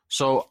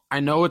 So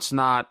I know it's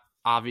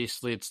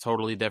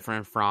totally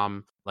different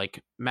from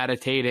like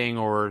meditating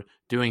or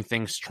doing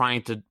things,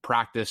 trying to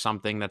practice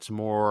something that's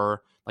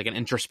more like an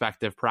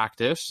introspective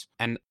practice.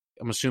 And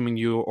I'm assuming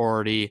you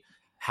already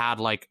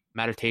had like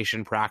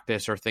meditation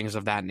practice or things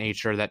of that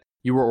nature that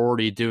you were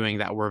already doing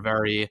that were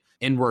very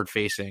inward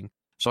facing.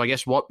 So I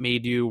guess what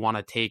made you want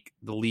to take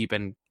the leap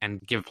and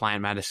give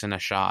plant medicine a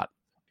shot?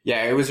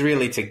 Yeah, it was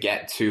really to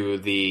get to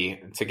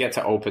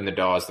open the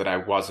doors that I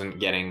wasn't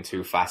getting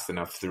to fast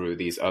enough through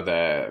these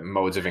other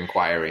modes of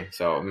inquiry.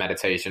 So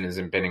meditation has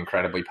been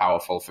incredibly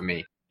powerful for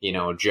me.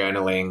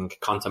 Journaling,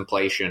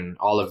 contemplation,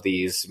 all of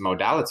these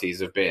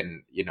modalities have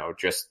been,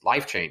 just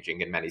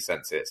life-changing in many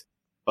senses.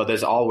 But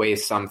there's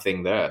always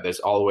something there. There's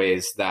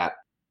always that,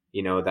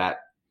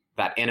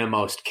 that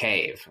innermost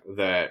cave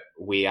that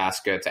we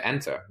ask her to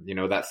enter,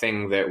 that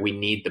thing that we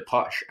need to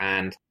push.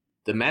 And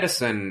the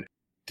medicine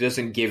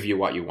doesn't give you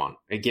what you want.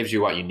 It gives you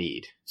what you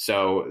need.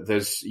 So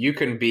you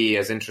can be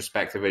as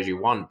introspective as you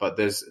want, but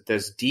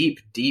there's deep,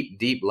 deep,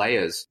 deep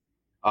layers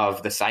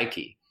of the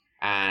psyche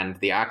and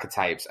the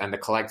archetypes and the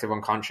collective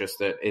unconscious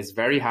that is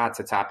very hard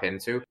to tap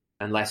into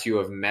unless you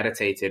have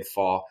meditated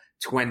for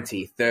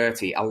 20,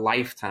 30, a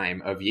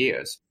lifetime of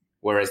years.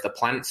 Whereas the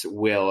plants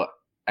will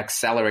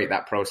accelerate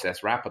that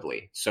process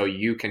rapidly. So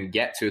you can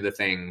get to the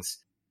things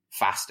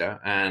faster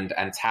and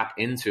tap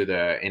into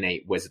the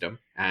innate wisdom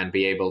and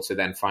be able to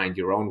then find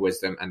your own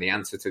wisdom and the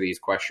answer to these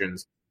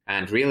questions,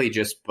 and really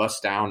just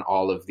bust down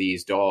all of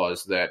these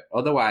doors that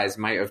otherwise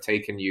might have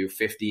taken you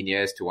 15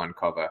 years to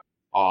uncover,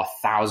 or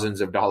thousands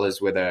of dollars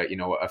with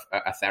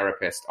a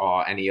therapist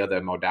or any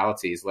other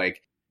modalities.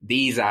 Like,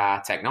 these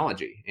are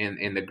technology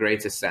in the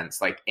greatest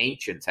sense, like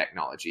ancient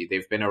technology.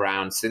 They've been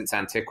around since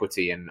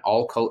antiquity, and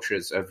all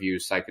cultures have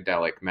used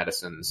psychedelic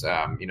medicines.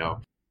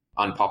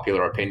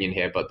 Unpopular opinion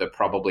here, but they're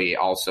probably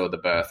also the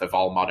birth of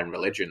all modern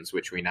religions,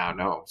 which we now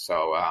know.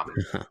 So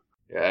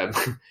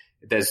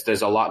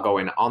there's a lot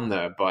going on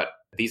there, but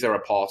these are a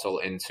portal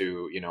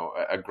into,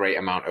 a great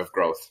amount of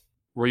growth.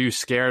 Were you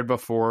scared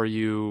before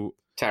you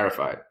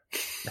Terrified.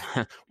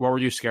 What were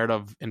you scared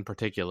of in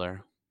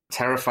particular?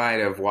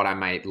 Terrified of what I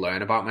might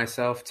learn about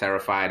myself,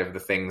 terrified of the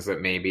things that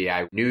maybe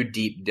I knew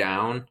deep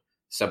down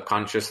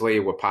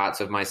subconsciously were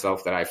parts of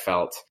myself that I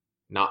felt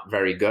not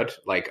very good,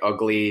 like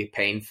ugly,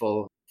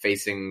 painful,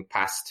 facing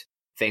past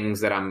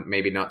things that I'm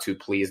maybe not too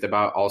pleased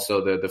about.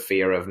 Also the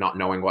fear of not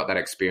knowing what that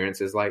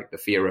experience is like, the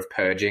fear of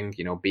purging,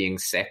 being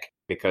sick,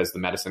 because the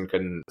medicine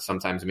can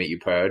sometimes make you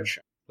purge,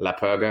 la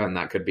purga, and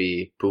that could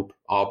be poop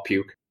or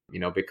puke,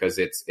 because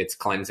it's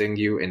cleansing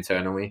you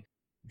internally.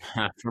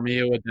 For me,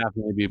 it would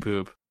definitely be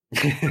poop.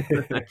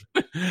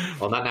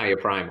 Well, not now, you're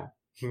primal.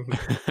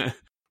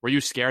 Were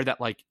you scared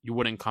that like you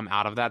wouldn't come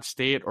out of that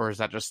state, or is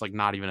that just like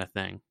not even a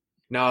thing?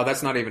 No,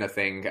 that's not even a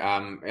thing.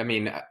 I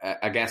mean,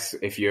 I guess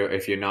if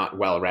you're not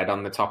well read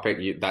on the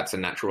topic, that's a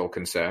natural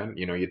concern.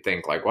 You'd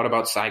think like, what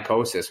about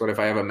psychosis? What if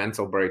I have a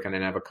mental break and I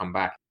never come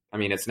back? I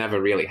mean, it's never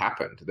really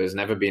happened. There's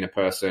never been a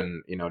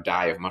person,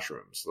 die of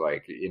mushrooms,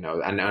 like,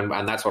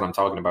 and that's what I'm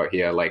talking about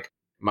here, like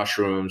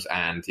mushrooms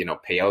and,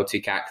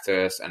 peyote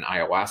cactus and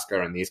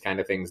ayahuasca and these kind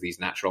of things, these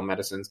natural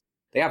medicines,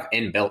 they have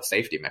inbuilt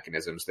safety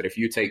mechanisms that if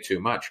you take too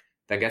much,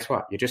 then guess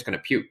what? You're just going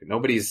to puke.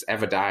 Nobody's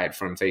ever died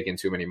from taking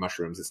too many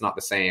mushrooms. It's not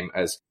the same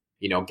as,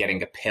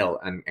 getting a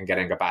pill and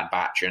getting a bad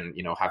batch and,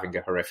 having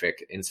a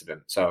horrific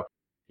incident. So,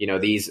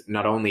 these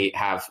not only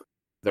have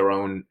their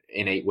own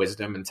innate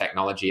wisdom and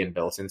technology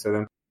inbuilt into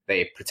them,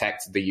 they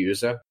protect the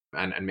user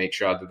and make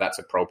sure that that's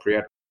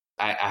appropriate.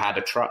 I had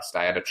a trust.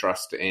 I had a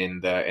trust in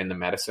the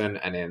medicine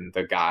and in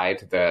the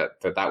guide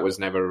that was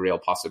never a real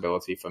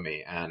possibility for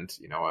me. And,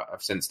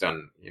 I've since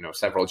done,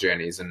 several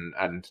journeys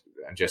and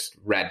just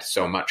read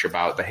so much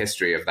about the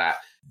history of that.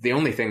 The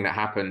only thing that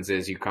happens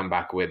is you come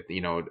back with,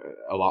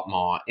 a lot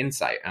more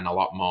insight and a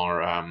lot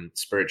more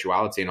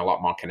spirituality and a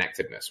lot more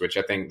connectedness, which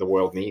I think the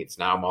world needs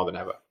now more than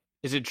ever.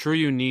 Is it true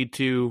you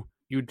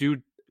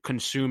do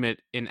consume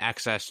it in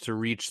excess to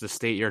reach the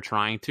state you're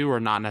trying to, or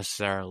not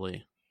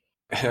necessarily?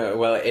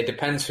 Well, it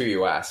depends who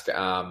you ask.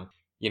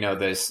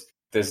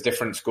 There's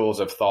different schools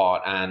of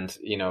thought, and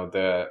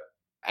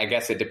I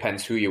guess it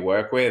depends who you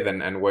work with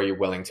and where you're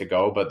willing to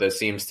go. But there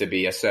seems to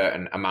be a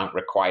certain amount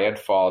required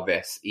for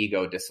this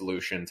ego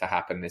dissolution to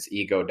happen, this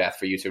ego death,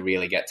 for you to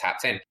really get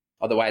tapped in.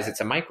 Otherwise, it's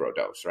a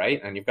microdose,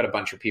 right? And you've got a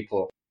bunch of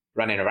people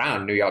running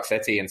around New York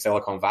City and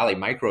Silicon Valley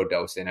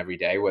microdosing every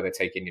day, where they're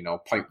taking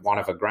 0.1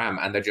 of a gram,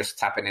 and they're just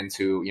tapping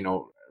into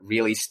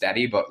really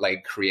steady but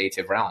like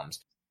creative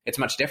realms. It's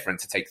much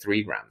different to take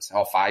 3 grams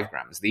or 5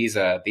 grams. These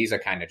are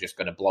kind of just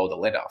going to blow the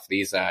lid off.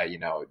 These are,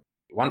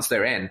 once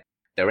they're in,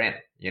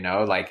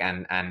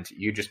 and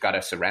you just got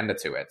to surrender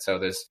to it. So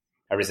there's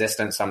a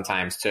resistance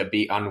sometimes to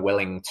be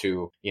unwilling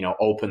to,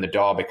 open the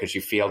door because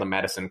you feel the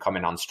medicine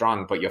coming on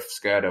strong, but you're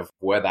scared of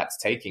where that's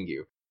taking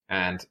you.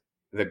 And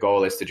the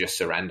goal is to just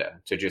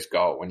surrender, to just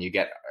go. When you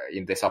get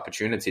this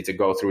opportunity to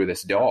go through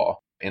this door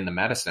in the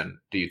medicine,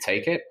 do you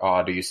take it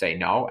or do you say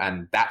no?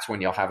 And that's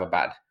when you'll have a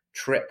bad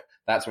trip.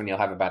 That's when you'll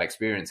have a bad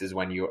experience, is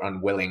when you're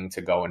unwilling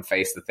to go and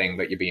face the thing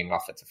that you're being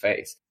offered to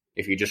face.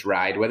 If you just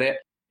ride with it,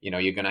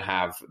 you're going to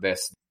have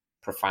this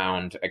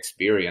profound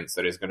experience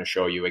that is going to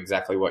show you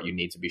exactly what you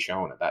need to be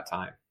shown at that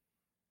time.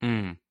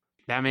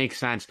 That makes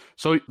sense.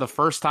 So the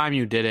first time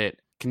you did it,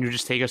 can you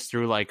just take us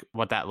through like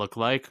what that looked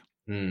like?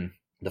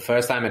 The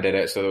first time I did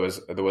it, so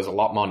there was a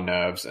lot more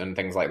nerves and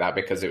things like that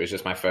because it was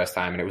just my first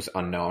time and it was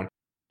unknown.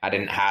 I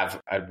didn't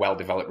have a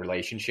well-developed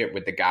relationship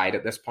with the guide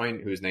at this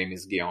point, whose name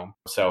is Guillaume.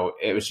 So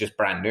it was just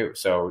brand new.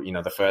 So,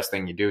 the first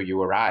thing you do,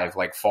 you arrive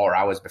like 4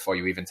 hours before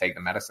you even take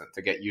the medicine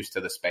to get used to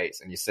the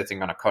space. And you're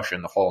sitting on a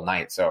cushion the whole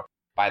night. So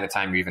by the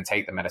time you even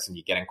take the medicine,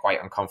 you're getting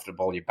quite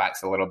uncomfortable. Your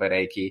back's a little bit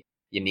achy.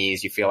 Your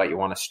knees, you feel like you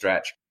want to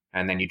stretch.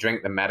 And then you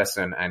drink the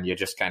medicine and you're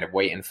just kind of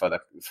waiting for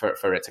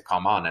it to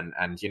come on.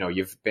 And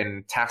you've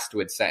been tasked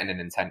with setting an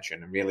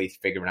intention and really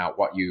figuring out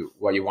what you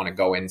want to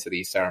go into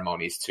these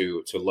ceremonies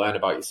to learn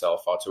about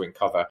yourself or to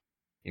uncover,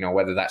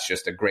 whether that's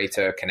just a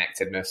greater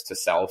connectedness to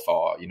self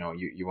or,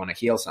 you want to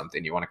heal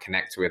something, you want to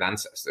connect with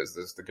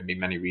ancestors. There could be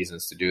many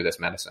reasons to do this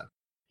medicine.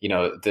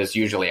 There's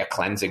usually a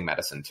cleansing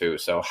medicine too.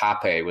 So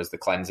Hape was the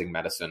cleansing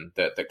medicine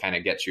that kind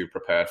of gets you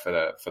prepared for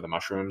the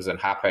mushrooms.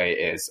 And Hape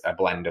is a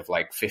blend of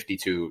like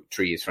 52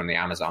 trees from the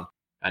Amazon,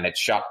 and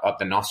it's shot up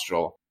the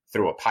nostril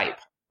through a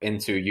pipe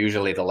into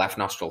usually the left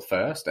nostril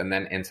first and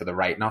then into the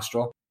right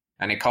nostril.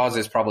 And it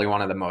causes probably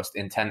one of the most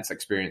intense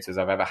experiences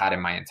I've ever had in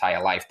my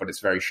entire life, but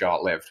it's very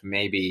short-lived,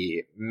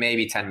 maybe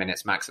 10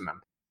 minutes maximum.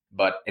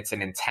 But it's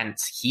an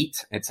intense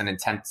heat. It's an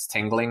intense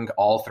tingling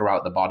all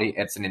throughout the body.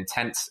 It's an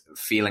intense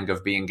feeling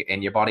of being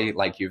in your body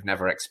like you've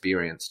never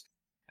experienced.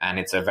 And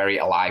it's a very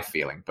alive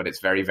feeling, but it's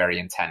very, very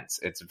intense.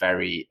 It's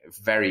very,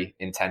 very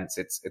intense.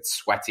 It's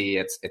sweaty.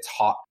 It's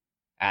hot.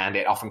 And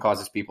it often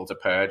causes people to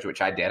purge,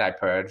 which I did. I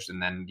purged,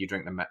 and then you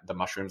drink the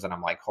mushrooms and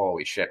I'm like,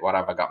 holy shit, what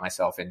have I got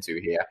myself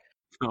into here?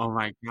 Oh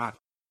my God.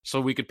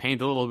 So we could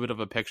paint a little bit of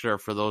a picture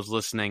for those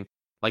listening.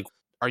 Like,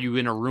 are you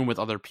in a room with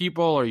other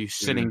people? Are you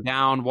sitting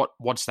down?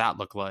 What's that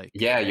look like?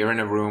 Yeah, you're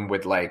in a room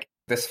with like,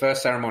 this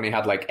first ceremony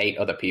had like 8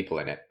 other people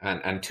in it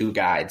and 2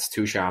 guides,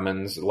 2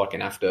 shamans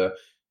looking after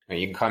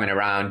You can come in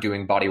around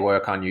doing body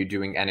work on you,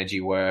 doing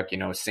energy work,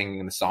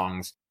 singing the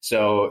songs.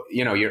 So,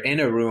 you're in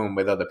a room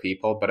with other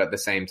people, but at the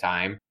same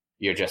time,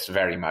 you're just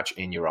very much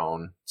in your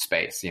own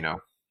space,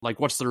 Like,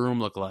 what's the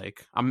room look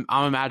like? I'm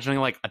imagining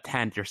like a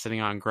tent. You're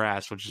sitting on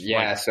grass, which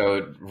is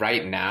So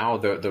right now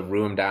the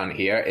room down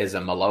here is a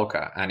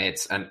maloka, and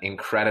it's an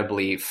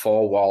incredibly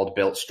four-walled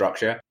built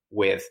structure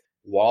with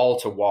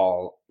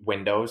wall-to-wall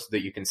windows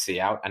that you can see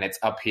out, and it's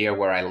up here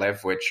where I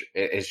live, which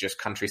is just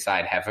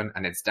countryside heaven,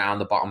 and it's down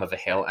the bottom of a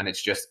hill, and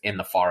it's just in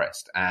the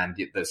forest, and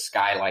the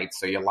skylights.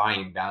 So you're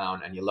lying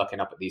down and you're looking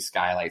up at these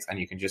skylights, and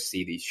you can just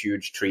see these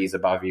huge trees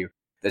above you.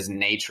 There's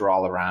nature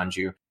all around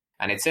you.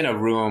 And it's in a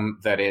room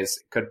that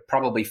could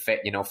probably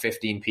fit,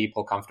 15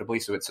 people comfortably.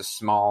 So it's a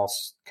small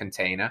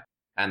container,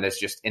 and there's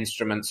just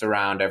instruments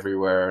around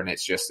everywhere. And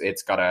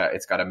it's got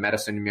a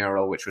medicine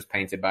mural, which was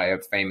painted by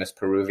a famous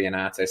Peruvian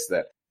artist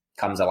that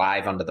comes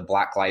alive under the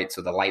black light.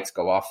 So the lights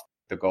go off.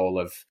 The goal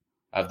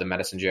of the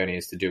medicine journey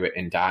is to do it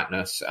in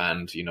darkness,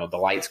 and, the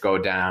lights go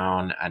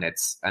down, and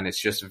it's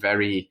just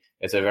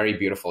it's a very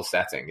beautiful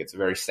setting. It's a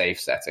very safe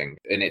setting,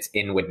 and it's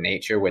in with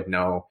nature with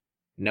no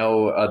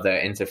other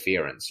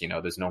interference.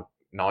 There's no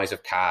noise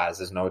of cars,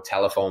 there's no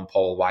telephone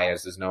pole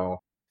wires, there's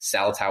no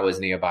cell towers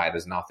nearby,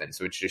 there's nothing.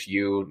 So it's just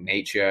you,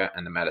 nature,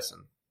 and the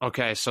medicine.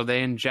 Okay, so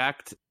they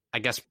inject, I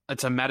guess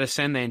it's a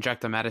medicine, they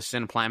inject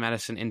plant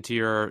medicine into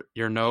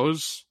your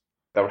nose?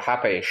 The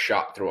hape is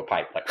shot through a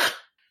pipe, like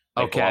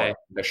okay.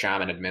 The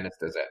shaman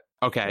administers it.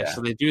 Okay, yeah.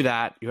 So they do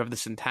that, you have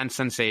this intense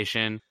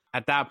sensation.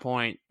 At that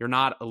point, you're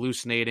not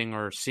hallucinating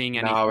or seeing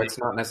anything. No, it's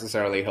not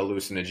necessarily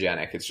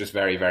hallucinogenic. It's just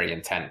very, very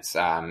intense.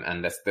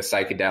 And the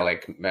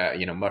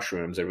psychedelic,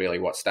 mushrooms are really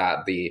what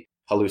start the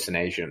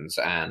hallucinations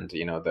and,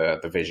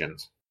 the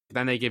visions.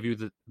 Then they give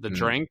you the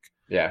drink.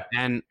 Yeah.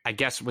 And I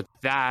guess with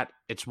that,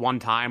 it's one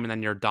time and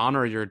then you're done,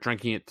 or you're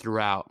drinking it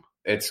throughout?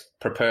 It's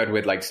prepared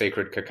with like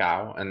sacred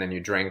cacao, and then you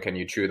drink and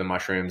you chew the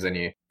mushrooms and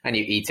you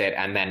eat it.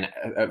 And then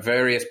at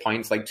various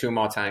points, like 2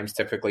 more times,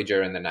 typically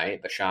during the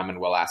night, the shaman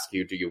will ask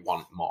you, do you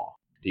want more?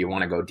 Do you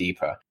want to go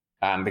deeper?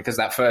 Because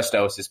that first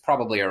dose is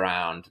probably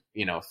around,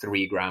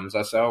 3 grams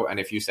or so. And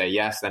if you say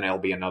yes, then it'll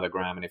be another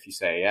gram. And if you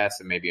say yes,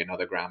 and maybe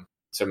another gram.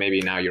 So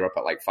maybe now you're up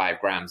at like 5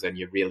 grams and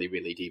you're really,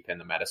 really deep in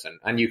the medicine.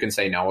 And you can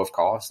say no, of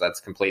course. That's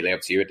completely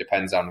up to you. It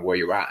depends on where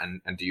you're at.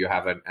 And do you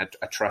have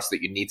a trust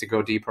that you need to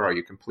go deeper? Or are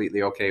you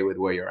completely okay with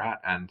where you're at?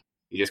 And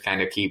you just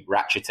kind of keep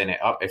ratcheting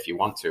it up if you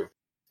want to.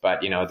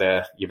 But,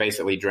 you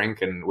basically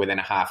drink, and within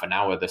a half an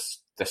hour,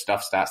 the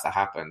stuff starts to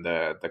happen.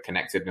 The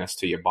connectedness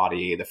to your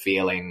body, the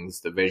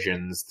feelings, the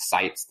visions, the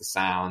sights, the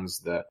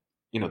sounds,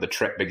 the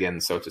trip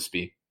begins, so to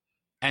speak.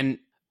 And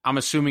I'm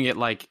assuming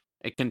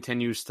it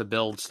continues to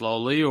build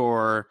slowly,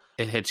 or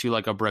it hits you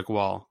like a brick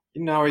wall?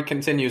 It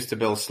continues to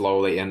build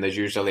slowly, and there's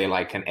usually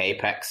like an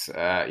apex,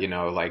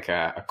 like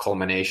a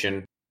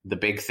culmination, the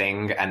big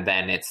thing, and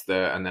then it's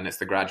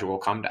the gradual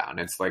come down.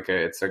 It's like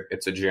it's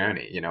a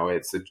journey,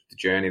 it's a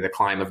journey, the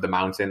climb of the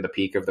mountain, the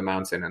peak of the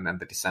mountain, and then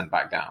the descent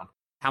back down.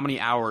 How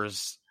many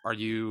hours are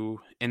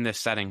you in this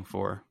setting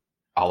for?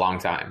 A long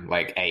time,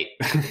 like 8.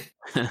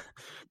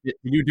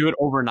 You do it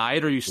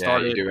overnight, or you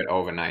start? Yeah, you do it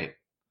overnight.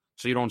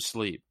 So you don't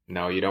sleep?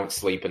 No, you don't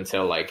sleep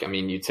until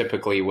you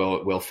typically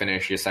will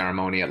finish your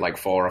ceremony at like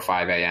 4 or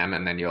 5 a.m.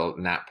 and then you'll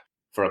nap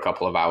for a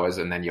couple of hours,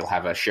 and then you'll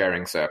have a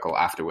sharing circle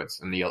afterwards,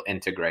 and you'll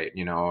integrate,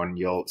 and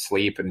you'll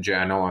sleep and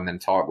journal and then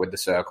talk with the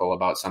circle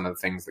about some of the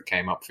things that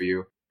came up for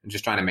you, and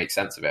just trying to make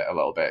sense of it a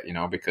little bit,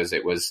 because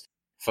it was,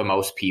 for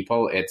most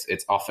people, it's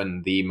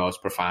often the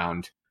most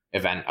profound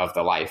event of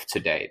the life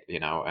to date,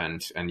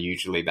 and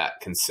usually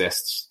that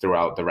consists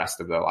throughout the rest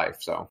of their life.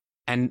 So.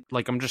 And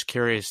I'm just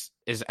curious,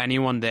 is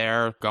anyone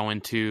there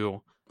going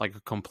to like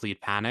a complete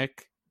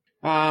panic?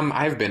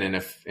 I've been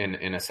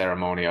in a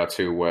ceremony or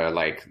two where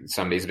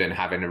somebody's been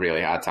having a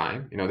really hard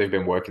time. They've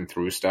been working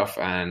through stuff,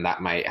 and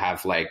that might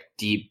have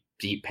deep,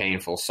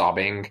 painful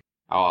sobbing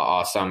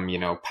or some,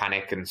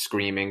 panic and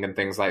screaming and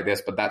things like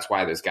this. But that's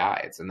why there's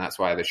guides, and that's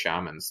why there's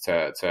shamans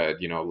to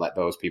let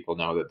those people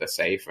know that they're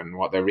safe. And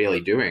what they're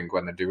really doing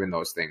when they're doing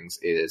those things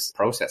is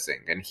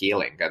processing and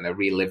healing, and they're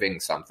reliving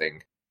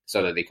something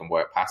so that they can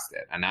work past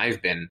it. And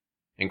I've been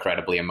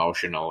incredibly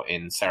emotional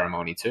in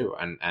ceremony too,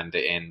 and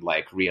in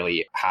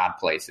really hard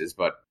places.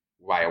 But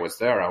while I was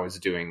there, I was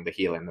doing the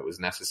healing that was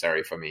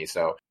necessary for me.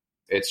 So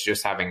it's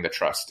just having the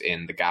trust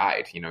in the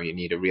guide. You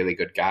need a really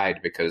good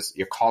guide, because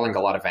you're calling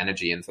a lot of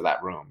energy into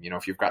that room.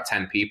 If you've got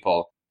 10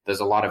 people,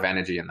 there's a lot of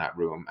energy in that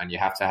room, and you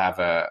have to have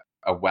a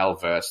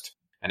well-versed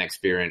and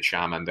experienced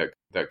shaman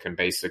that can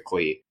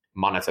basically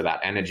monitor that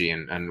energy.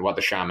 And what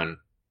the shaman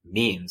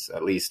means,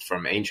 at least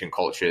from ancient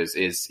cultures,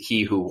 is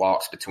he who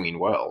walks between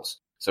worlds.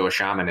 So a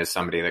shaman is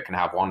somebody that can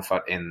have one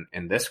foot in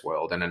this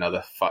world and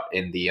another foot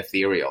in the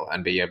ethereal,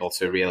 and be able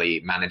to really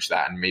manage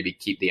that and maybe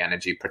keep the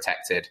energy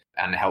protected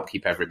and help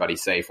keep everybody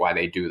safe while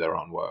they do their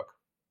own work.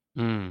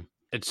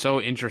 It's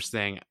so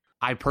interesting.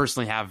 I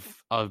personally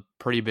have a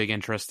pretty big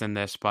interest in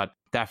this, but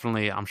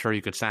definitely I'm sure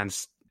you could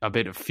sense a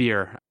bit of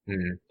fear.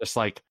 Just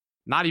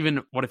not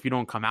even what if you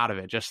don't come out of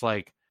it, just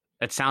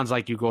it sounds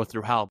like you go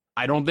through hell.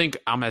 I don't think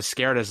I'm as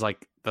scared as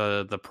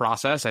the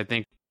process. I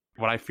think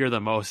what I fear the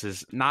most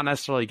is not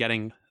necessarily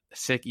getting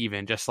sick,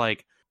 even just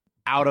like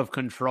out of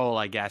control,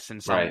 I guess,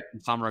 in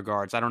some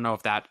regards. I don't know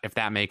if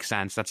that makes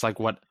sense. That's like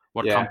what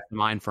comes to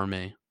mind for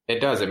me. It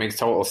does. It makes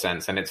total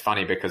sense. And it's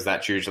funny because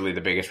that's usually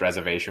the biggest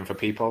reservation for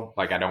people.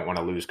 Like, I don't want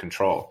to lose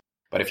control.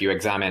 But if you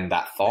examine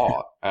that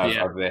thought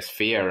of this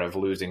fear of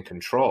losing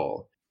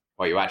control,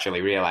 what you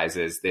actually realize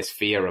is this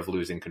fear of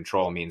losing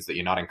control means that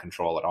you're not in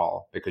control at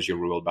all, because you're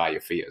ruled by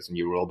your fears and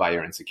you rule by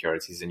your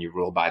insecurities and you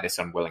rule by this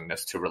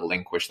unwillingness to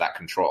relinquish that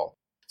control.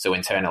 So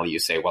internally you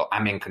say, well,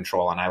 I'm in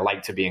control and I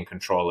like to be in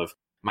control of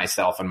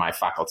myself and my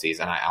faculties,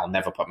 and I'll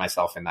never put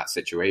myself in that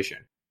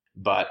situation.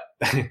 But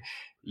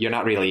you're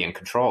not really in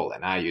control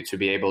then, are you? To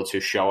be able to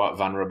show up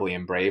vulnerably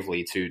and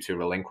bravely to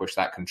relinquish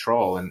that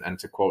control, and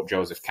to quote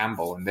Joseph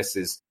Campbell, and this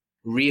is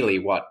really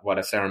what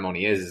a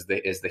ceremony is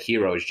the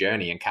hero's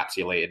journey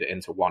encapsulated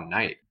into one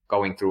night,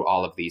 going through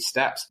all of these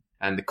steps.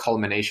 And the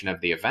culmination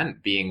of the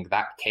event being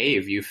that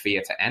cave you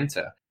fear to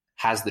enter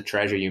has the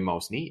treasure you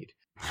most need.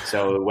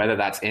 So whether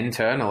that's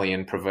internally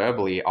and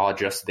proverbially, or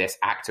just this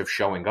act of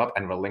showing up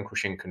and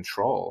relinquishing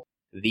control,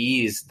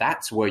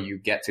 that's where you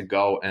get to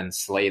go and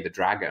slay the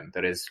dragon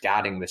that is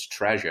guarding this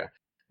treasure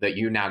that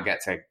you now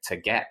get to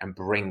get and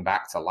bring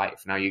back to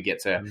life. Now you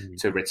get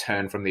to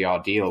return from the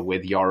ordeal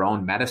with your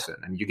own medicine,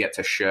 and you get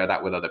to share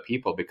that with other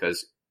people,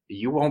 because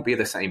you won't be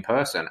the same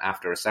person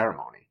after a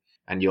ceremony,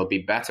 and you'll be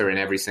better in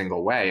every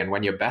single way. And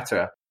when you're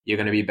better, you're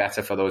going to be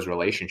better for those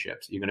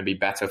relationships. You're going to be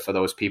better for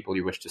those people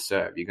you wish to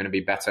serve. You're going to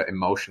be better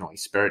emotionally,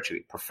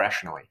 spiritually,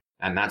 professionally.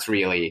 And that's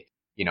really,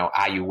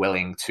 are you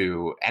willing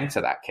to enter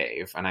that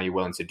cave? And are you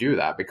willing to do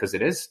that? Because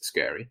it is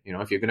scary.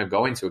 If you're going to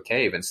go into a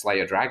cave and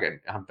slay a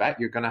dragon, I bet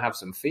you're going to have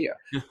some fear,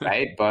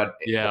 right? But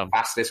the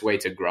fastest way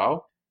to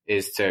grow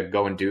is to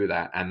go and do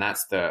that. And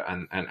that's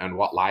and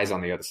what lies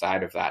on the other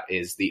side of that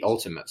is the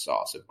ultimate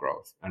source of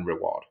growth and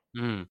reward.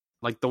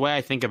 Like, the way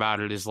I think about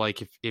it is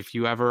like, if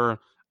you ever,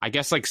 I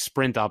guess, like,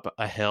 sprint up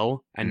a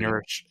hill and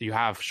you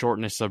have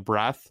shortness of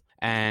breath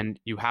and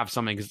you have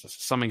some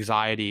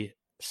anxiety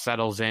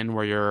settles in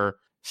where you're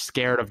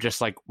scared of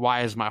just like,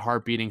 why is my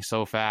heart beating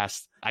so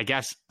fast? I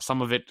guess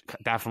some of it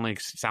definitely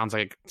sounds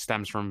like it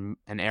stems from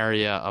an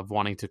area of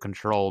wanting to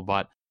control,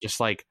 but just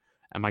like,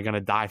 am I going to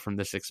die from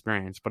this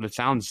experience? But it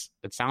sounds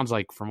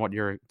like, from what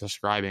you're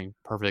describing,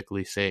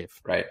 perfectly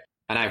safe. Right.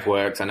 And I've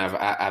worked and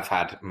I've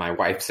had my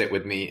wife sit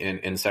with me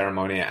in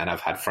ceremony, and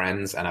I've had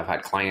friends and I've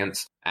had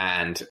clients,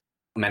 and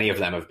many of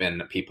them have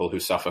been people who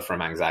suffer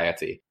from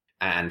anxiety.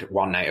 And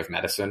one night of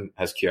medicine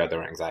has cured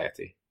their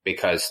anxiety,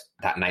 because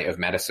that night of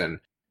medicine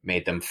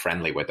made them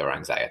friendly with their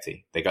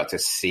anxiety. They got to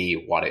see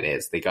what it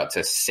is. They got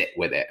to sit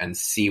with it and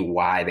see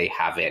why they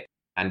have it,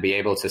 and be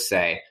able to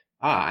say,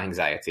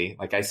 anxiety,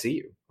 like, I see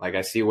you. Like,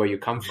 I see where you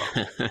come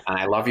from. And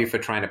I love you for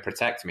trying to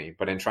protect me.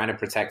 But in trying to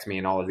protect me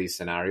in all of these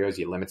scenarios,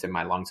 you limited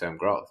my long-term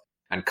growth.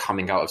 And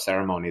coming out of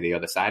ceremony, the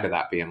other side of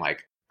that being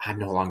like, I'm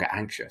no longer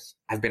anxious.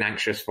 I've been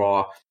anxious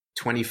for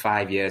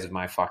 25 years of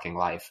my fucking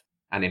life.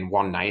 And in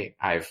one night,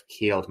 I've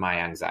healed my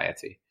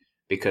anxiety,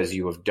 because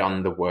you have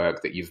done the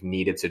work that you've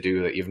needed to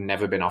do, that you've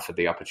never been offered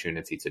the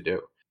opportunity to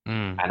do.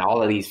 And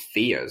all of these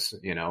fears,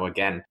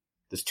 again,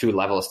 there's two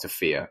levels to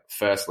fear.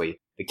 Firstly,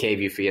 the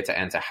cave you fear to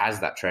enter has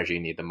that treasure you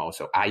need the most.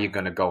 So are you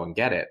going to go and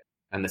get it?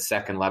 And the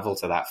second level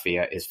to that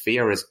fear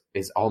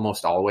is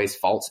almost always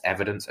false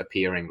evidence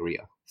appearing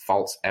real.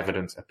 False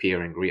evidence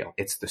appearing real.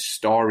 It's the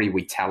story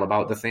we tell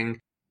about the thing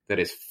that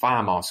is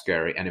far more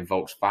scary and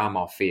invokes far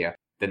more fear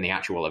than the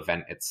actual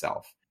event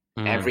itself.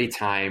 Every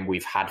time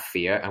we've had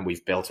fear and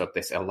we've built up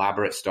this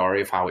elaborate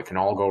story of how it can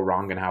all go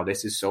wrong and how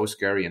this is so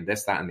scary and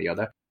this, that, and the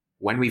other,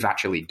 when we've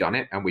actually done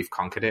it and we've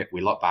conquered it,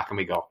 we look back and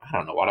we go, I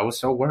don't know what I was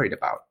so worried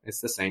about.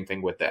 It's the same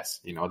thing with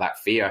this. That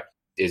fear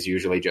is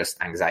usually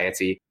just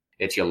anxiety.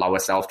 It's your lower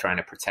self trying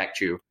to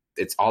protect you.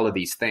 It's all of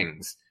these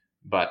things,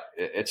 but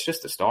it's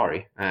just a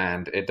story,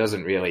 and it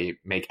doesn't really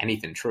make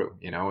anything true,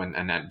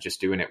 and then just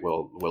doing it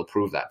will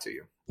prove that to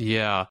you.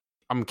 Yeah.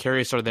 I'm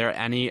curious, are there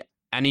any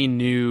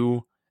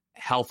new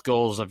health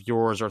goals of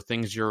yours or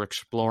things you're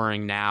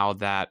exploring now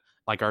that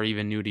like are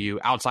even new to you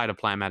outside of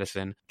plant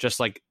medicine, just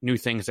like new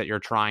things that you're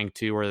trying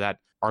to, or that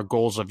are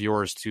goals of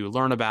yours to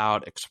learn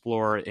about,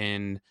 explore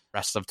in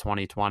rest of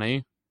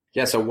 2020?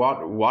 Yeah. So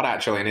what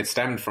actually, and it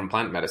stemmed from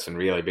plant medicine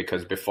really,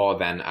 because before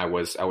then I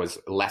was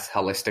less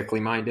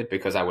holistically minded,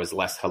 because I was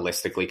less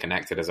holistically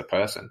connected as a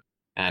person.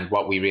 And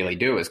what we really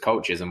do as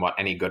coaches, and what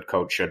any good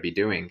coach should be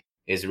doing,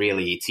 is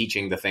really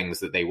teaching the things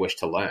that they wish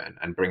to learn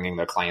and bringing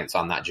their clients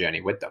on that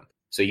journey with them.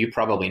 So you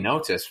probably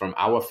noticed from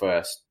our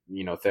first,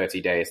 30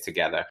 days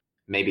together,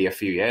 maybe a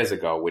few years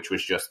ago, which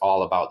was just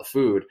all about the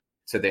food,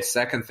 to this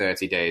second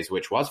 30 days,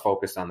 which was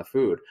focused on the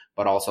food,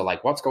 but also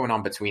like what's going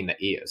on between the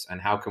ears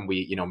and how can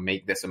we,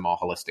 make this a more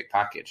holistic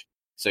package.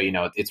 So,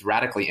 it's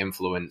radically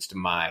influenced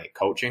my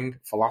coaching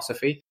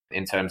philosophy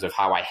in terms of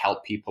how I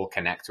help people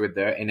connect with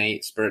their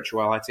innate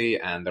spirituality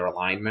and their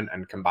alignment,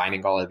 and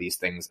combining all of these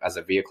things as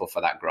a vehicle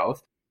for that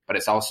growth. But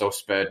it's also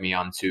spurred me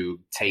on to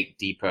take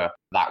deeper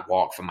that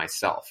walk for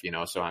myself,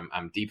 so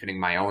I'm deepening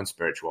my own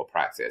spiritual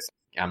practice.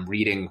 I'm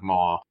reading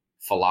more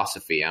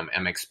philosophy.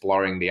 I'm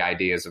exploring the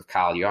ideas of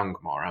Carl Jung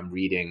more. I'm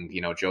reading,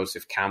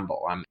 Joseph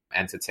Campbell. I'm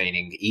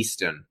entertaining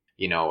Eastern,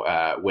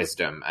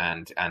 wisdom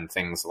and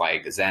things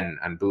like Zen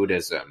and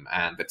Buddhism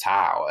and the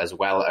Tao, as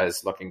well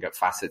as looking at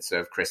facets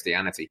of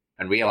Christianity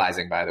and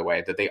realizing, by the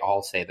way, that they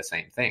all say the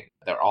same thing.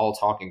 They're all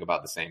talking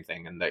about the same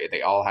thing, and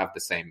they all have the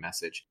same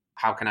message.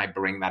 How can I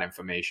bring that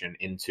information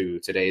into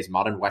today's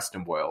modern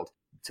Western world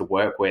to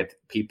work with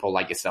people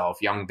like yourself,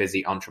 young,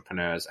 busy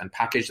entrepreneurs, and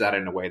package that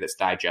in a way that's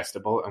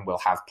digestible and will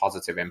have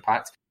positive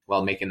impact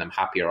while making them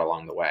happier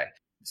along the way?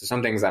 So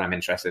some things that I'm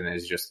interested in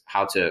is just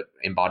how to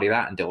embody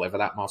that and deliver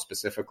that more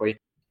specifically,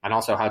 and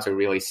also how to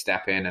really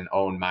step in and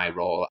own my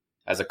role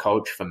as a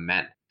coach for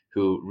men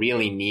who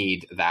really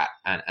need that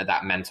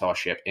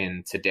mentorship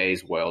in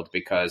today's world,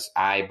 because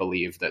I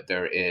believe that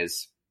there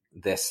is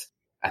this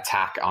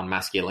attack on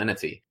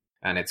masculinity,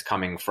 and it's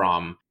coming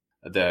from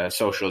the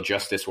social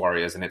justice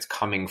warriors, and it's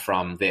coming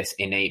from this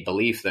innate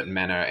belief that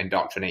men are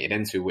indoctrinated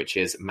into, which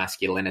is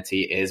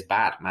masculinity is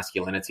bad,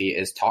 masculinity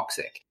is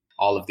toxic.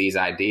 All of these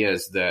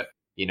ideas that,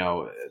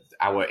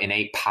 our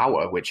innate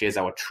power, which is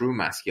our true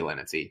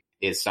masculinity,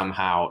 is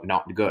somehow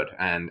not good,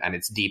 and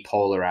it's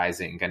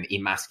depolarizing and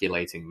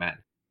emasculating men.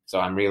 So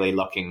I'm really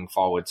looking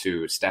forward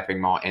to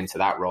stepping more into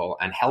that role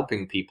and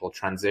helping people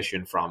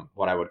transition from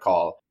what I would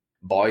call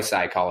boy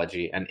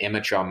psychology and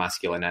immature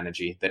masculine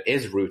energy that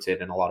is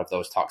rooted in a lot of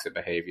those toxic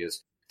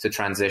behaviors, to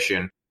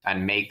transition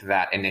and make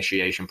that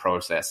initiation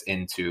process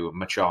into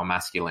mature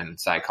masculine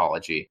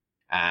psychology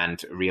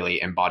and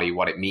really embody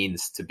what it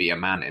means to be a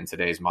man in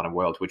today's modern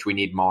world, which we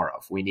need more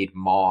of. We need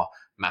more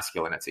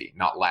masculinity,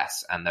 not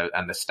less. And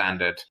the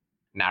standard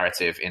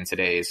narrative in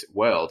today's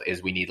world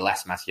is we need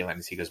less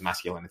masculinity because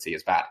masculinity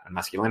is bad. And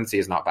masculinity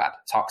is not bad.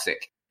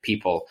 Toxic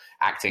people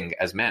acting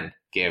as men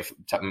give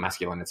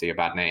masculinity a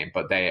bad name,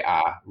 but they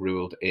are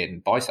ruled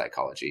in boy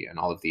psychology and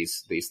all of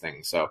these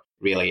things. So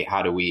really,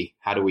 how do we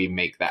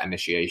make that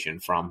initiation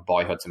from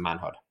boyhood to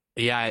manhood?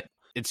 Yeah,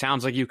 it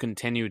sounds like you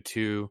continue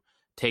to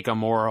take a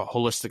more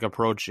holistic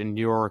approach in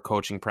your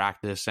coaching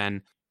practice.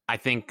 And I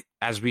think,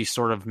 as we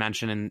sort of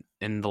mentioned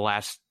in the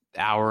last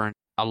hour,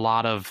 a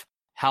lot of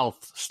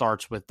health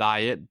starts with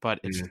diet, but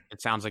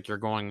it sounds like you're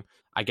going,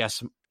 I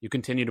guess you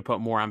continue to put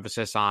more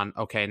emphasis on,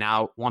 okay,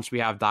 now once we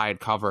have diet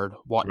covered,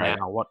 what right.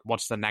 now?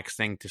 What's the next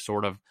thing to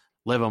sort of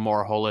live a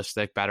more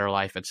holistic, better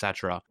life,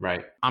 etc.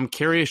 Right. I'm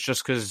curious,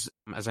 just because,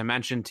 as I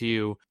mentioned to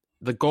you,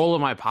 the goal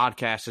of my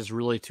podcast is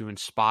really to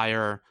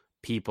inspire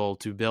people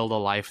to build a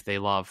life they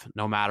love,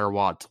 no matter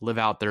what, to live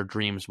out their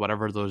dreams,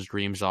 whatever those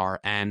dreams are.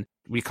 And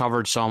we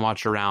covered so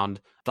much around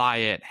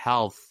diet,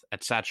 health,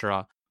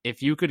 etc.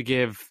 If you could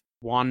give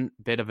one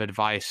bit of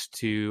advice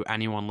to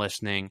anyone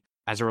listening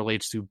as it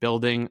relates to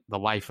building the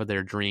life of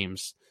their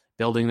dreams,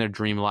 building their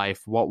dream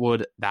life, what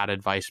would that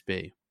advice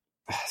be?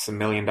 It's $1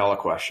 million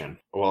question.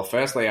 Well,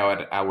 firstly,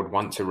 I would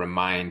want to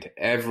remind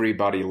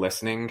everybody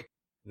listening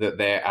that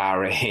they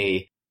are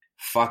a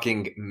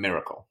fucking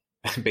miracle,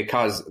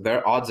 because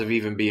their odds of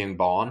even being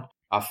born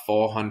are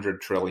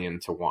 400 trillion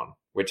to 1,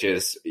 which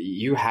is,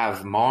 you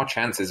have more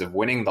chances of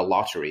winning the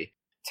lottery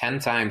 10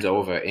 times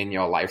over in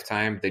your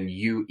lifetime than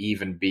you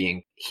even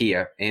being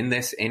here in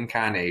this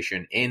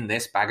incarnation, in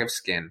this bag of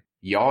skin.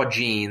 Your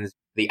genes,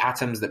 the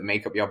atoms that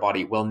make up your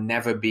body, will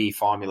never be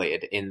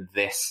formulated in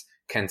this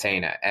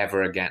container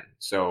ever again.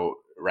 So,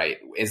 right,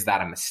 is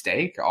that a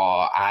mistake, or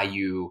are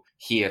you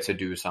here to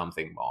do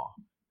something more?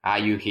 Are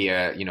you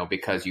here,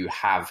 because you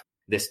have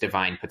this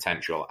divine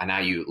potential, and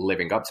are you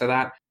living up to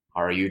that,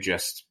 or are you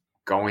just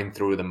going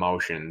through the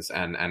motions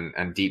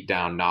and deep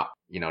down not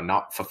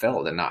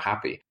fulfilled and not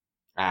happy?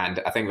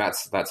 And I think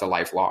that's a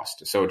life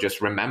lost. So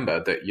just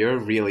remember that you're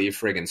really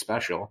friggin'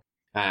 special,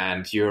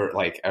 and you're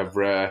like a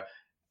rare,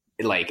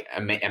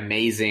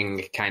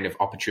 amazing kind of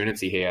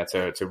opportunity here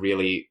to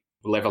really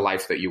live a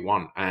life that you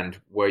want. And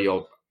where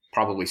you'll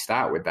probably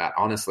start with that,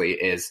 honestly,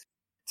 is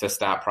to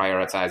start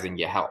prioritizing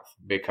your health,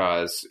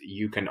 because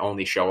you can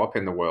only show up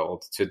in the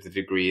world to the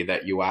degree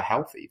that you are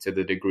healthy, to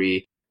the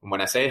degree,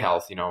 when I say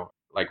health,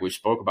 like we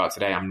spoke about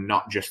today, I'm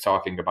not just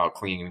talking about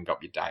cleaning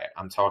up your diet.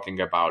 I'm talking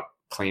about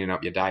cleaning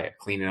up your diet,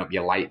 cleaning up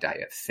your light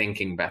diet,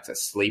 thinking better,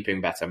 sleeping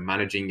better,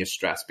 managing your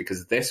stress,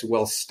 because this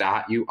will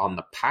start you on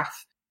the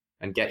path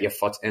and get your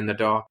foot in the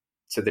door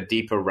to the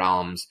deeper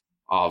realms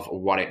of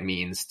what it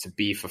means to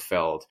be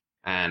fulfilled.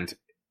 And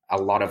a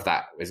lot of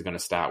that is going to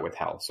start with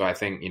health. So I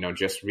think,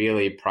 just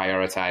really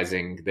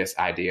prioritizing this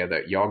idea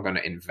that you're going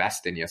to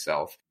invest in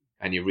yourself,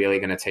 and you're really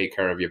going to take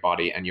care of your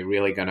body, and you're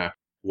really going to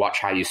watch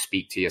how you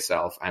speak to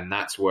yourself. And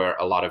that's where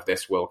a lot of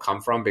this will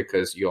come from,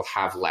 because you'll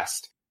have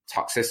less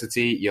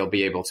toxicity, you'll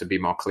be able to be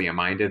more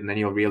clear-minded, and then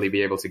you'll really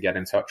be able to get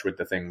in touch with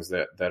the things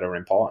that are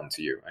important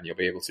to you, and you'll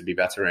be able to be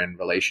better in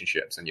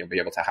relationships, and you'll be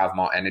able to have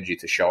more energy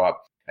to show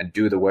up and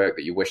do the work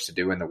that you wish to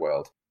do in the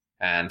world.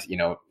 And,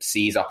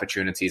 seize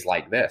opportunities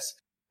like this,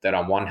 that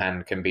on one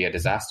hand can be a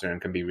disaster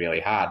and can be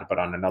really hard, but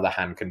on another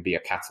hand can be a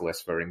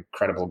catalyst for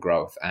incredible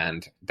growth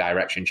and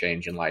direction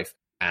change in life.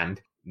 And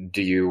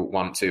do you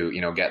want to,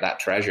 get that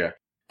treasure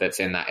that's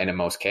in that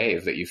innermost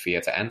cave that you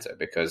fear to enter?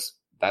 Because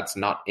that's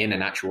not in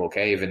an actual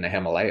cave in the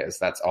Himalayas.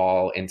 That's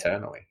all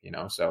internally,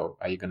 so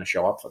are you going to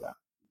show up for that?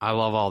 I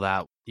love all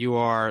that. You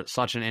are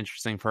such an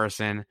interesting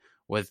person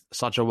with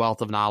such a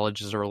wealth of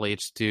knowledge as it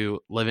relates to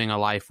living a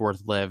life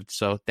worth lived.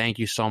 So thank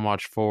you so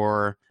much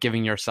for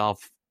giving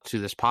yourself to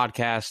this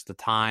podcast, the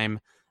time,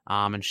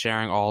 and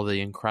sharing all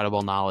the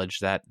incredible knowledge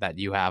that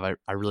you have.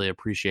 I really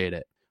appreciate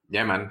it.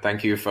 Yeah, man.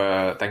 Thank you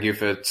for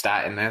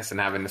starting this and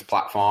having this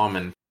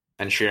platform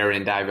and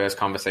sharing diverse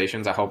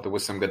conversations. I hope there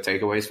was some good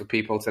takeaways for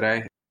people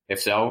today. If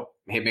so,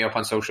 hit me up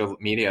on social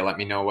media. Let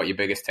me know what your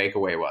biggest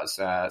takeaway was.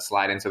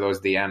 Slide into those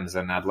DMs,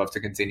 and I'd love to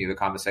continue the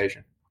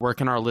conversation. Where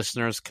can our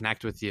listeners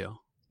connect with you?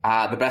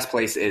 The best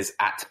place is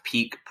at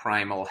Peak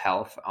Primal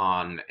Health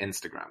on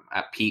Instagram,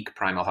 at Peak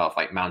Primal Health,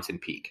 like Mountain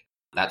Peak.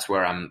 That's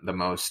where I'm the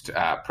most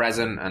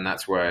present, and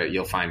that's where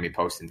you'll find me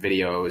posting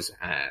videos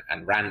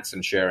and rants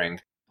and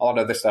sharing a lot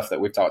of the stuff that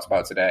we've talked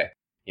about today,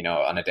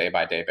 on a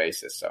day-by-day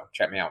basis. So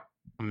check me out.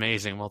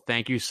 Amazing. Well,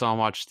 thank you so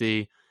much,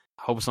 Steve.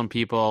 Hope some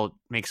people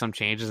make some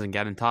changes and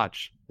get in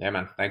touch. Yeah,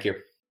 man. Thank you.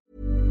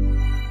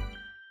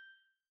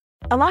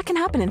 A lot can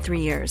happen in 3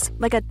 years,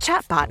 like a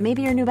chatbot may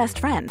be your new best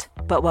friend.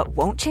 But what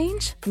won't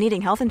change?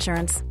 Needing health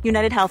insurance.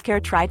 United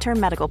Healthcare Tri-Term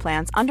Medical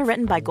Plans,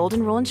 underwritten by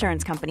Golden Rule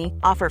Insurance Company,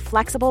 offer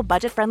flexible,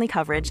 budget-friendly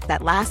coverage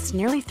that lasts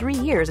nearly 3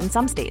 years in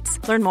some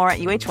states. Learn more at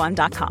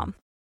UH1.com.